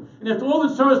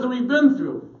that we've been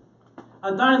through,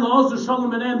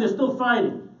 they're still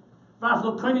fighting.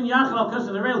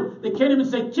 They can't even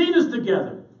say kinas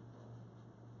together.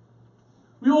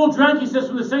 We all drank, he says,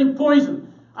 from the same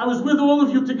poison. I was with all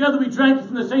of you together. We drank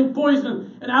from the same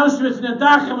poison in Auschwitz and in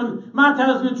Dachau and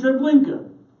Mauthausen and Treblinka.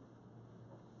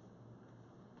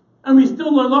 And we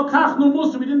still lokach no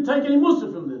musa. We didn't take any musa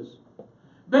from this.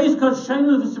 Beis kol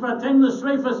sheinu v'sivatem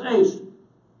l'sreifas eish.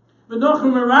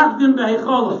 V'nochem merakdim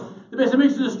behecholov. The Beis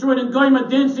HaMikdash is destroyed and Goyim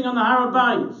dancing on the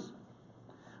Harabayis.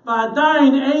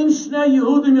 V'adayin ein shnei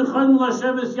Yehudim yichodim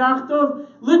l'sheves yachtov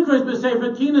likros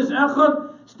b'sefer kinas echad.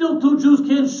 Still, two Jews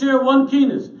can't share one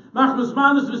kinas. Machmas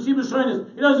manas v'sibah shoynes.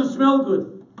 It doesn't smell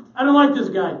good. I don't like this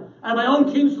guy. I have my own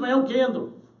kinas for my own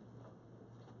candle.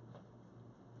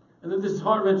 And then this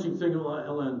heart-wrenching thing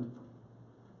will end.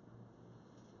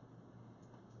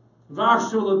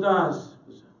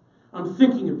 I'm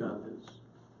thinking about this.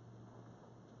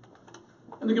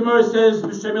 And the Gemara says,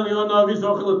 B'Shem Elyonavi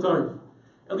Zochel Atoyv.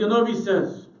 Elyonavi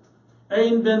says,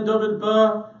 Ein ben David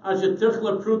ba asher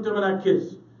tichla pruta min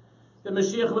hakis. The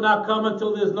Mashiach will not come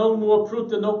until there's no more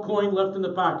pruta, no coin left in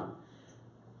the pocket.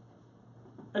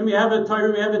 And we have a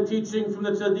Torah, we have a teaching from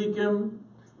the Tzaddikim,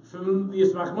 from the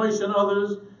Yismach Moshe and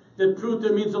others, that pruta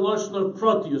means the lashon of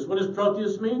protius. What does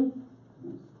protius mean?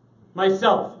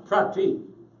 Myself, prati.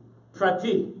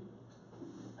 Prati.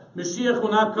 Mashiach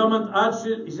will not come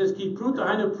until, he says, Ki pruta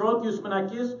hainu protius min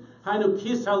hakis, hainu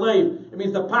kis halev. It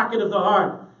means the pocket of the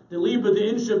heart. The liba, the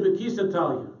insha, bekisa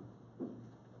talia.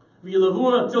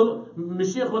 Until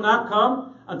Mashiach will not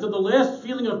come, until the last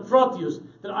feeling of protius,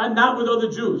 that I'm not with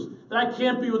other Jews, that I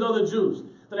can't be with other Jews,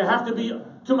 that I have to be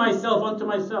to myself, unto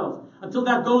myself, until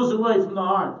that goes away from the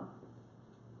heart.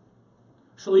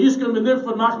 I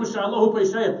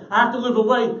have to live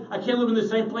away. I can't live in the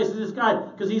same place as this guy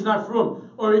because he's not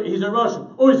from, or he's a Russian,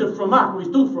 or he's a Fromak, or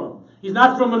he's too from. He's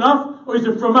not from enough, or he's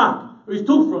a Fromak, or he's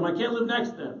too from. I can't live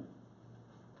next to him.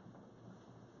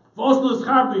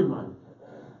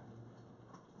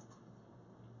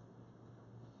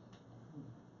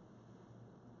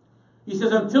 He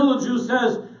says, until a Jew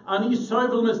says, Ani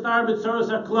soivel mistar b'tzaras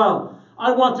haklal,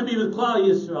 I want to be with Klal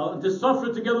Yisrael and to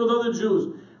suffer together with other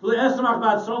Jews. And the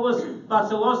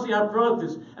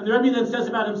Rebbe then says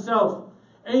about himself,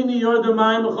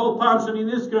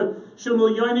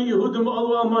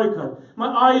 my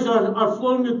eyes are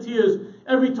flowing with tears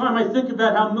every time I think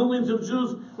about how millions of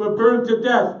Jews were burned to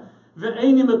death. I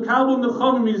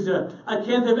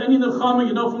can't have any nechama,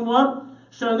 you know from what?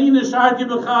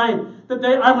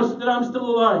 That I'm still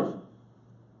alive.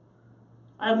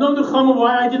 I have no nechama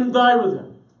why I didn't die with him.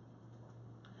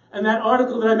 And that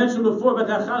article that I mentioned before about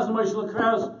that Chazan Moshe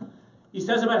Kraus, he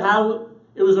says about how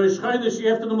it was Rosh Chodesh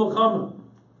after the Milchama.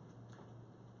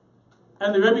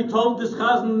 And the Rebbe told this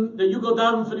Chazan that you go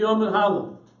daven for the Yom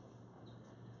Hallel.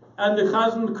 And the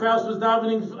Chazan Kraus was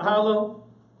davening for Hallel,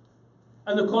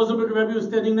 and the Klosenberger Rebbe was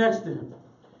standing next to him.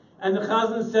 And the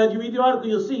Chazan said, you read the article,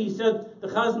 you'll see, he said, the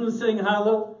Chazan is saying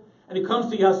Hallel, and it comes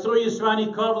to Yasor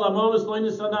Yisrani Kov Lamovis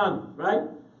Loinis Anan, right?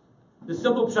 The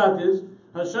simple pshat is,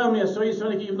 Hashem, Yasor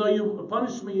Yisrani, even though you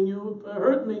punished me and you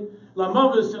hurt me,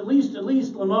 Lamovis, at least,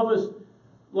 Lamovis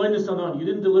Loinis Anan, you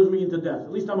didn't deliver me into death,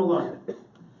 at least I'm alive.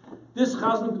 This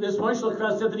Chazan, this Moshe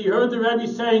Kras said that he heard the Rebbe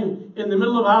saying in the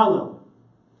middle of Hallel,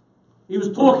 he was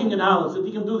talking in Hallel, so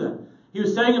he can do that. He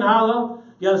was saying in Hallel,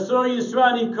 Yasor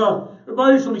Yisrani Kov,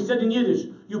 Rabbi Yisrael, he said in Yiddish,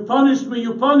 you punished me.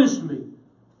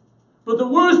 But the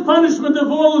worst punishment of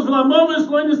all is Lamovis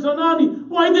Loinis Anani.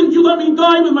 Why didn't you let me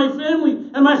die with my family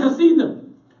and my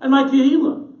Hasidim and my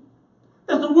Kehillah?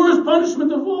 That's the worst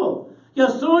punishment of all.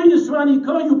 Yasor Yisrani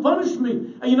Ka, you punished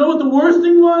me. And you know what the worst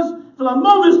thing was?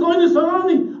 Lamovis Loinis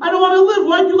Anani. I don't want to live.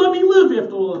 Why'd you let me live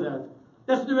after all of that?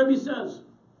 That's what the Rebbe says.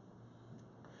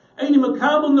 Eini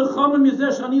Makabel Nechamim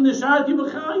Yizeh Shani Nesharti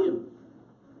B'chayim.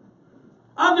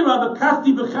 Adarabah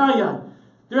Kafti B'chayim.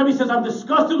 The Rebbe says, I'm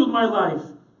disgusted with my life.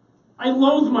 I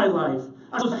loathe my life.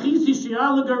 That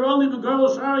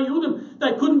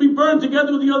I couldn't be burned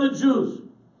together with the other Jews.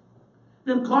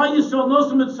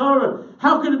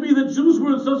 How could it be that Jews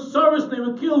were in such sorrows and they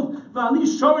were killed? And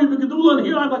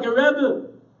here I'm like a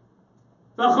Rebbe.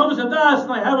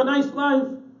 And I have a nice life.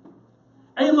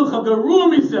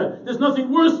 There's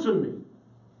nothing worse for me.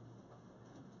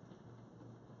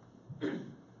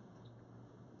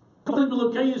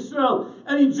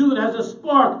 Any Jew that has a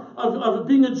spark of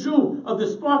being a Jew, of the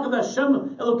spark of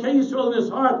Hashem, Elokei Yisrael in his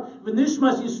heart,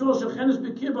 v'nishmas Yisrael shechenes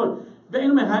b'kibor,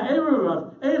 ve'enim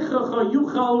ha'ererav, eichacha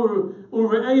yuchal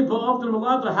u're'ei ba'avdan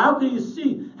malata. How can you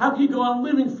see? How can you go on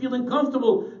living, feeling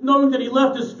comfortable, knowing that he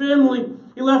left his family,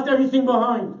 he left everything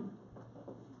behind?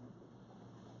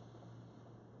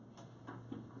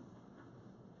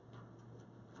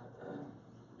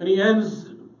 And he ends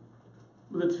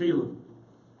with a tefillah.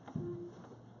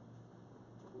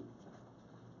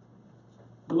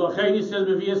 He says,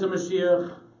 Mevias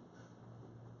HaMashiach.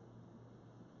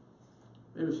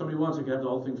 Maybe if somebody wants, I could have the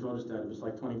whole thing photostat. It's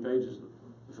like 20 pages of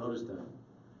photostat.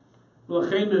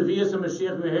 Mevias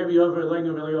HaMashiach mehevi over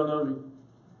Eleinu Eliyahu Novi.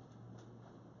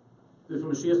 The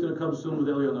Mashiach is going to come soon with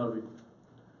Eliyahu Novi.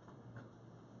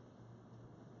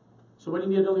 So what do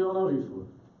you need Eliyahu Novi for?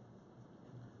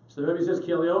 So the Rebbe says,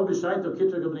 Ki Eliyahu b'shayto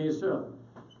kitreg b'nei Yisrael.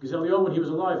 Because Eliyahu, when he was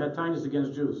alive, had kindness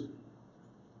against Jews.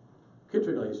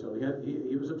 Kitreg Yisrael,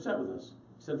 he was upset with us.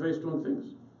 He said very strong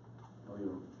things.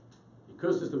 Eliyahu. He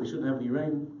cursed us that we shouldn't have any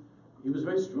rain. He was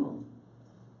very strong.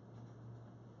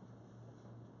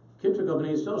 Kitreg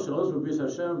b'nei Yisrael she'ozru b'ris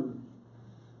Hashem.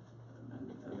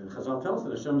 And the Chazal Chazal tells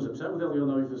that Hashem is upset with Eliyahu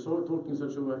Navi for talking in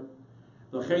such a way.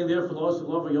 Therefore,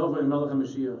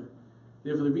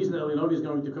 the reason that Eliyahu Navi is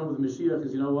going to come with the Mashiach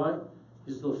is, you know why?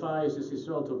 He's still fires his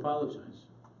Yisrael to apologize,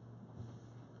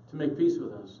 to make peace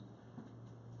with us.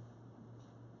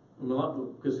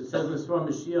 Because it says in the Svar,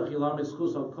 Mashiach Yilamed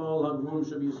Schus Al Kol HaGrum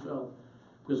Sheb Yisrael.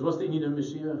 Because what's the inyan of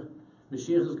Mashiach?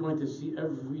 Mashiach is going to see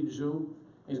every Jew,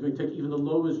 and he's going to take even the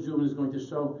lowest Jew, and he's going to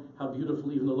show how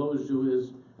beautiful even the lowest Jew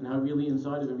is, and how really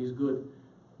inside of him he's good.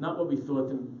 Not what we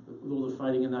thought with all the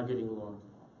fighting and not getting along.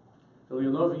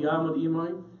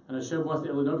 And Hashem wants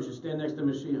that Eliyahu should stand next to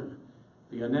Mashiach.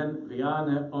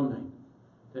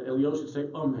 That Eliyahu should say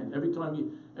Amen. Every time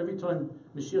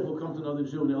Mashiach will come to another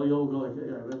Jew, and Eliyahu will go like,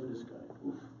 yeah, I read for this guy.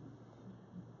 Oof.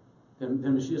 Then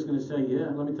Mashiach is going to say,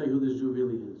 yeah, let me tell you who this Jew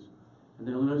really is. And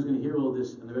then Eliyahu is going to hear all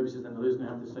this, and the Rebbe says, then Eliyahu is going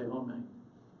to have to say Amen.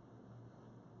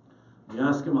 And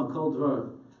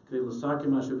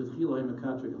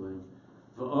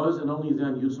only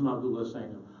then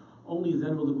only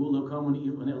then will the Gula come when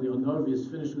Eliyahu Navi is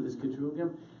finished with his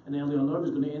Ketrugim, and Eliyahu Navi is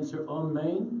going to answer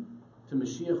Amen to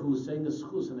Mashiach, who is saying a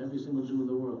schus on every single Jew in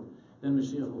the world. Then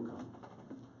Mashiach will come.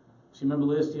 So you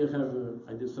remember last year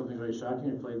I did something very shocking.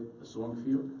 I played a song for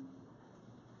you.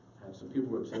 And some people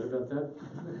were upset about that.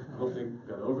 I hope they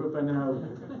got over it by now.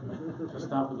 To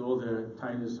stop with all their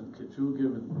tinus and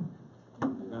Ketrugim and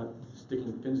not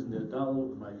sticking pins in their doll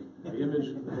with my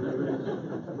image, whatever it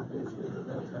is.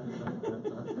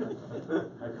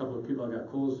 I had a couple of people, I got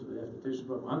calls after Tisha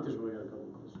B'Av. On Tisha B'Av, I got a couple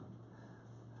of calls.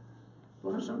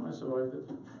 Well, Hashem, I survived it.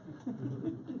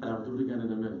 And I'll do it again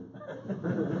in a minute.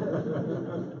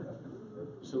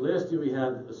 So last year we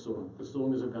had a song. The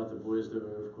song is about the boys that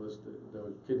were, of course, that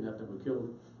were kidnapped and were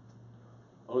killed.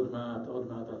 Odmat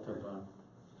Atava.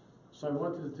 So I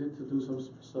wanted to do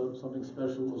something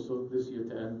special also this year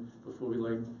to end before we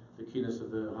learn the keenness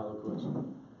of the Holocaust.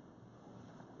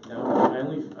 Now,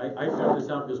 I found this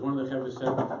out because one of the Chavos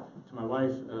sent to my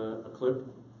wife a clip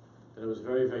that I was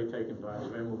very, very taken by. I was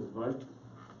very moved by.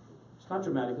 It's not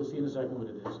dramatic. You'll see in a second what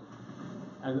it is.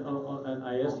 And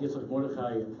I asked Yitzchak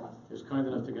Mordechai, and he was kind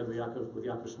enough to get with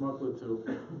Yaakov Shmokler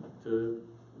to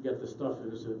get the stuff.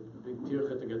 It was a big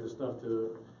tircha to get the stuff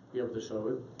to be able to show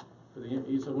it. But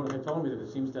Yitzchak Mordechai told me that it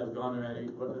seems to have gone already, a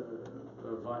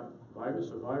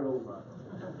virus or viral.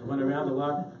 It went around a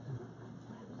lot,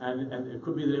 and it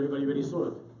could be that everybody already saw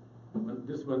it.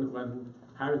 When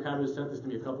Harry Carter sent this to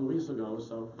me a couple of weeks ago,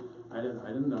 so I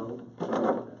didn't know.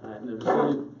 I had never seen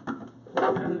it.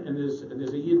 And there's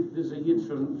a yid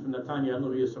from Netanya. I don't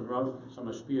know if he is some Rav, some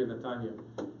Ashpia in Netanya,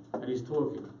 and he's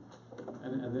talking.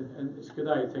 And it's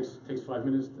Kedai. It takes 5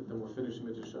 minutes. Then we'll finish the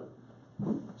Midrash.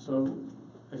 So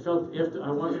I felt after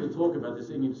I wanted to talk about this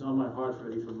Indian. It's on my heart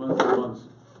already for months and months.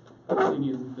 This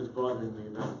Indian that's bothering me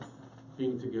about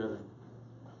being together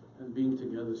and being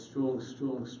together, strong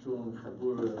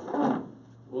chabura,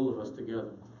 all of us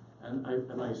together. And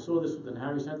I saw this. Then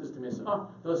Harry sent this to me. I said,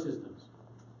 this is those.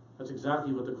 That's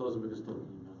exactly what the Klosenberg is talking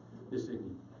about. This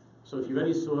Indian. So if you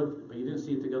already saw it, but you didn't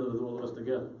see it together with all of us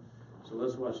together, so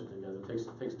let's watch it together. It takes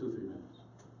 2-3 minutes.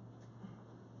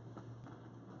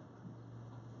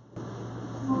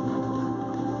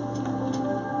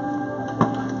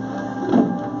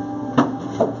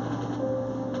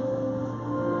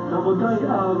 רבותיי,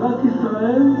 אהבת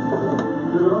ישראל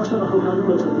זה דבר שאנחנו חייבים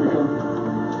לצאת מכאן.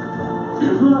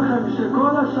 תדעו לכם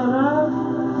שכל השנה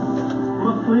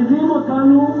מפרידים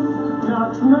אותנו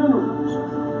מעצמנו.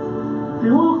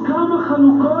 תראו כמה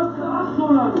חלוקות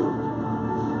עשו לנו.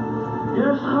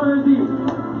 יש חרדים,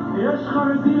 יש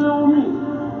חרדי לאומי,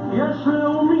 יש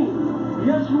לאומי,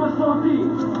 יש מסורתי,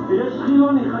 יש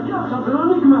חילוני. חכה, עכשיו זה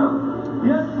לא נגמר.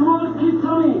 יש שמאל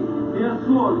קיצוני, יש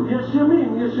שמאל, יש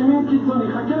ימין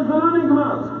קיצוני. חכה, זה לא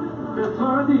נגמר. יש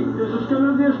ספרדי, יש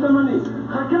אשכנזי, יש תימני.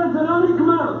 חכה, זה לא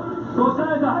נגמר. באותה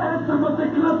עדה 10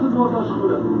 בתי כנסת באותה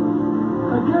שכונה.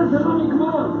 חכה, זה לא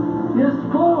נגמר. יש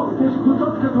ספורט, יש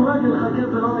קבוצות כדורגל. חכה,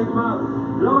 זה לא נגמר.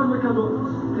 לא רק בכדור.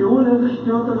 תראו לאיזה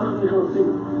שטויות אנחנו נכנסים.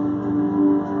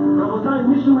 רבותיי,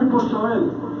 מישהו מפה שואל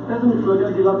איזה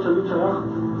מפלגה גלעד שליט שייך?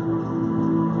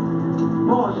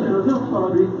 בוא, אשכנזי או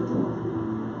ספרדי?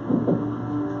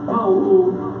 מה,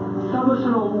 הוא סבא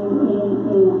שלו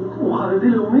הוא חרדי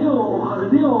לאומי או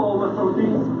חרדי או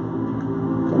מסורתי?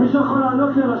 מישהו יכול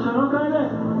לענות לי על השאלות האלה?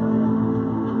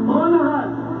 רון ארד,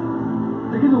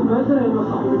 תגידו, באיזה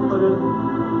נוסח הוא מתפלל?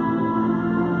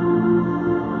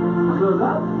 את לא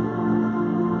יודעת?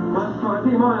 מה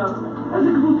ספרדי, מה היה?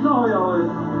 איזה קבוצה הוא היה אוהד?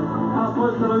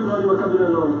 הפועל תל אביב, לא אני מכבי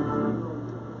ללון.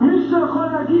 מישהו יכול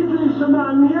להגיד לי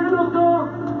שמעניין אותו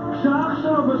כשאח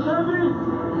שלו בשבי?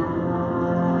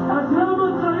 אז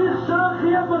למה צריך שאח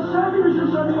יהיה בשבי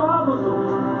בשביל שאני אוהב אותו?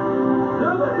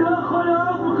 למה אני לא יכול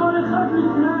לאהוב בכל אחד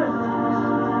לפני?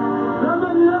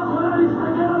 למה אני לא יכולה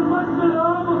להסתכל על בת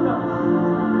ולאהוב אותה?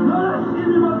 לא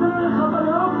להסכים עם הדרך, אבל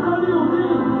לאהוב כל יהודי.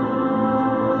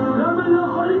 למה אני לא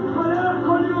יכול להתפלל על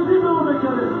כל יהודי מעומק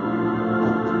הלב?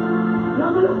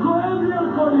 למה לא כואב לי על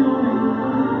כל יהודי?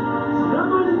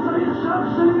 למה אני צריך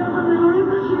שאח שלי יהיה במילואים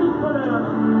בשביל להתפלל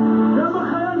עליו? למה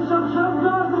חייל שעכשיו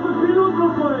בעזה בפעילות לא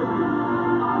כואב לי?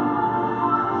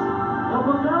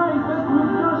 רבותיי, בית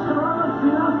מקדש חרב על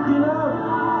שנאת חינם.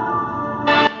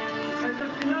 את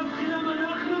השנאת חינם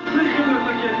אנחנו צריכים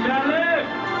לתקן, מהלב,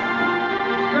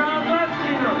 באהבת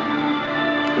חינם.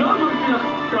 לא אמרתי לך,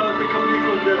 תקבלי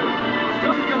כל דרך,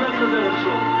 לא תקבל את הדרך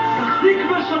שלו. תחזיק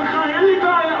בשלך, אין לי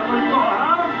בעיה, אבל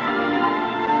תאהב.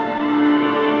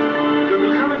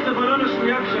 במלחמת לבנון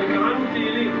השנייה כשקראנו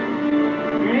תהילים,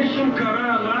 מישהו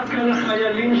קרא רק על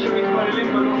החיילים שמתפללים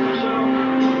בנוסח שלו?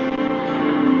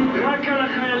 רק על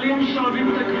החיילים שאוהבים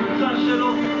את הקבוצה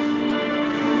שלו?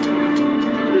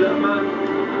 למה?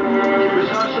 כי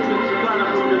בשעה של מצוקה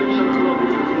אנחנו מגלים שאנחנו לא אוהבים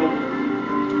את כולם.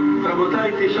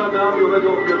 רבותיי, תשעה באב יורד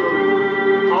אור גדול.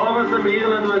 האור הזה מאיר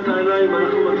לנו את העיניים,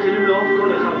 אנחנו מתחילים לאהוב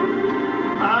כל אחד.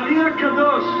 הארי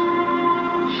הקדוש,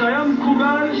 שהיה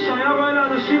מקובל, שהיה רואה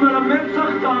לאנשים על המצח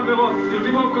את העבירות.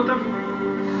 יודעים מה הוא כותב?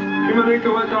 אם אני הייתי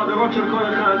רואה את העבירות של כל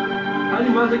אחד, היה לי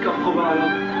מה זה כף חובה עליו?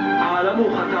 למה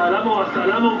הוא חטא? למה הוא עשה?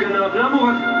 למה הוא גנב? למה הוא...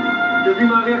 יודעים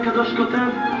מה הארי הקדוש כותב?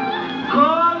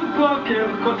 כל בוקר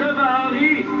כותב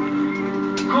הארי,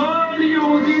 כל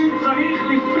יהודי צריך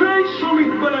לפני שהוא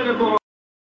מתפלל לבורא,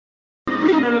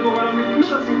 לפני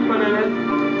שאת מתפללת,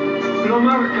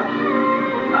 לומר כך: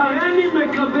 הריני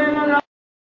מקבל עליו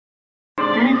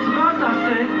מצוות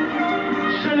עשה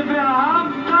של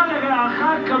ואהבת לרעך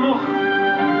כמוך.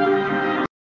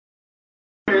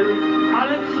 על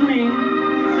עצמי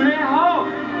לאהוב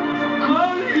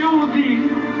כל יהודי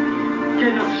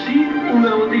כנפשי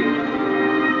ומאודי.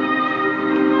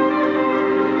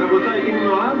 רבותיי, אם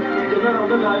נאהב, נתגבר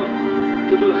הרבה בעיות.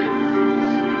 תדעו לכם.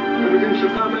 אתם יודעים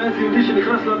שפעם היה איזה יהודי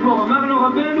שנכנס לאדמו"ר, אמר לו: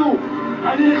 רבנו,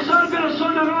 אני נכשל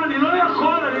בלשון הרע, אני לא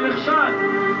יכול, אני נכשל,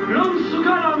 לא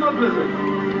מסוגל לעמוד בזה.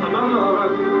 אמר לו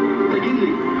הרב: תגיד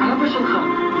לי, על אבא שלך,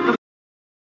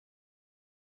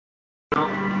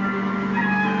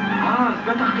 אז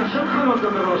בטח קשה לך לא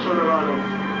לדבר לשון הרע לו,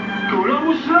 כי הוא לא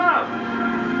מושלם.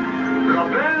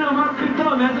 רבנו, מה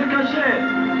פתאום, איזה קשה?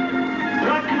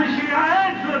 רק מי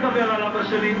שיעץ לדבר על אבא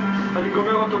שלי, אני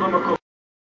גומר אותו במקום.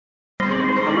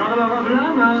 אמר לו הרב: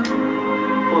 למה?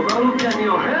 הוא אמר לו: כי אני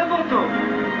אוהב אותו.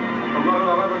 אמר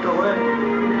לו הרב: אתה רואה,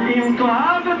 אם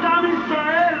תאהב את עם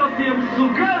ישראל לא תהיה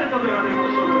מסוגל לדבר עליהם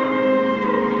לשון הרע.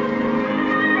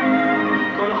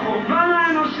 כל החורבן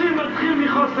האנושי מתחיל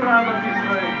מחוסר אהבת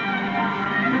ישראל.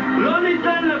 לא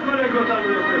ניתן לפלג אותנו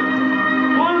יותר.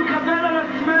 בואו נקבל על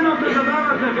עצמנו את הדבר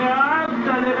הזה: ואהבת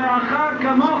לרעך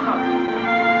כמוך.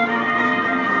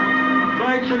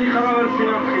 בית שני חרב על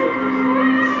שנאת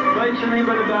חינם, בית שני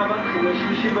בנה באהבת חינם,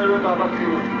 שלישי בנה באהבת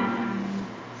חינם.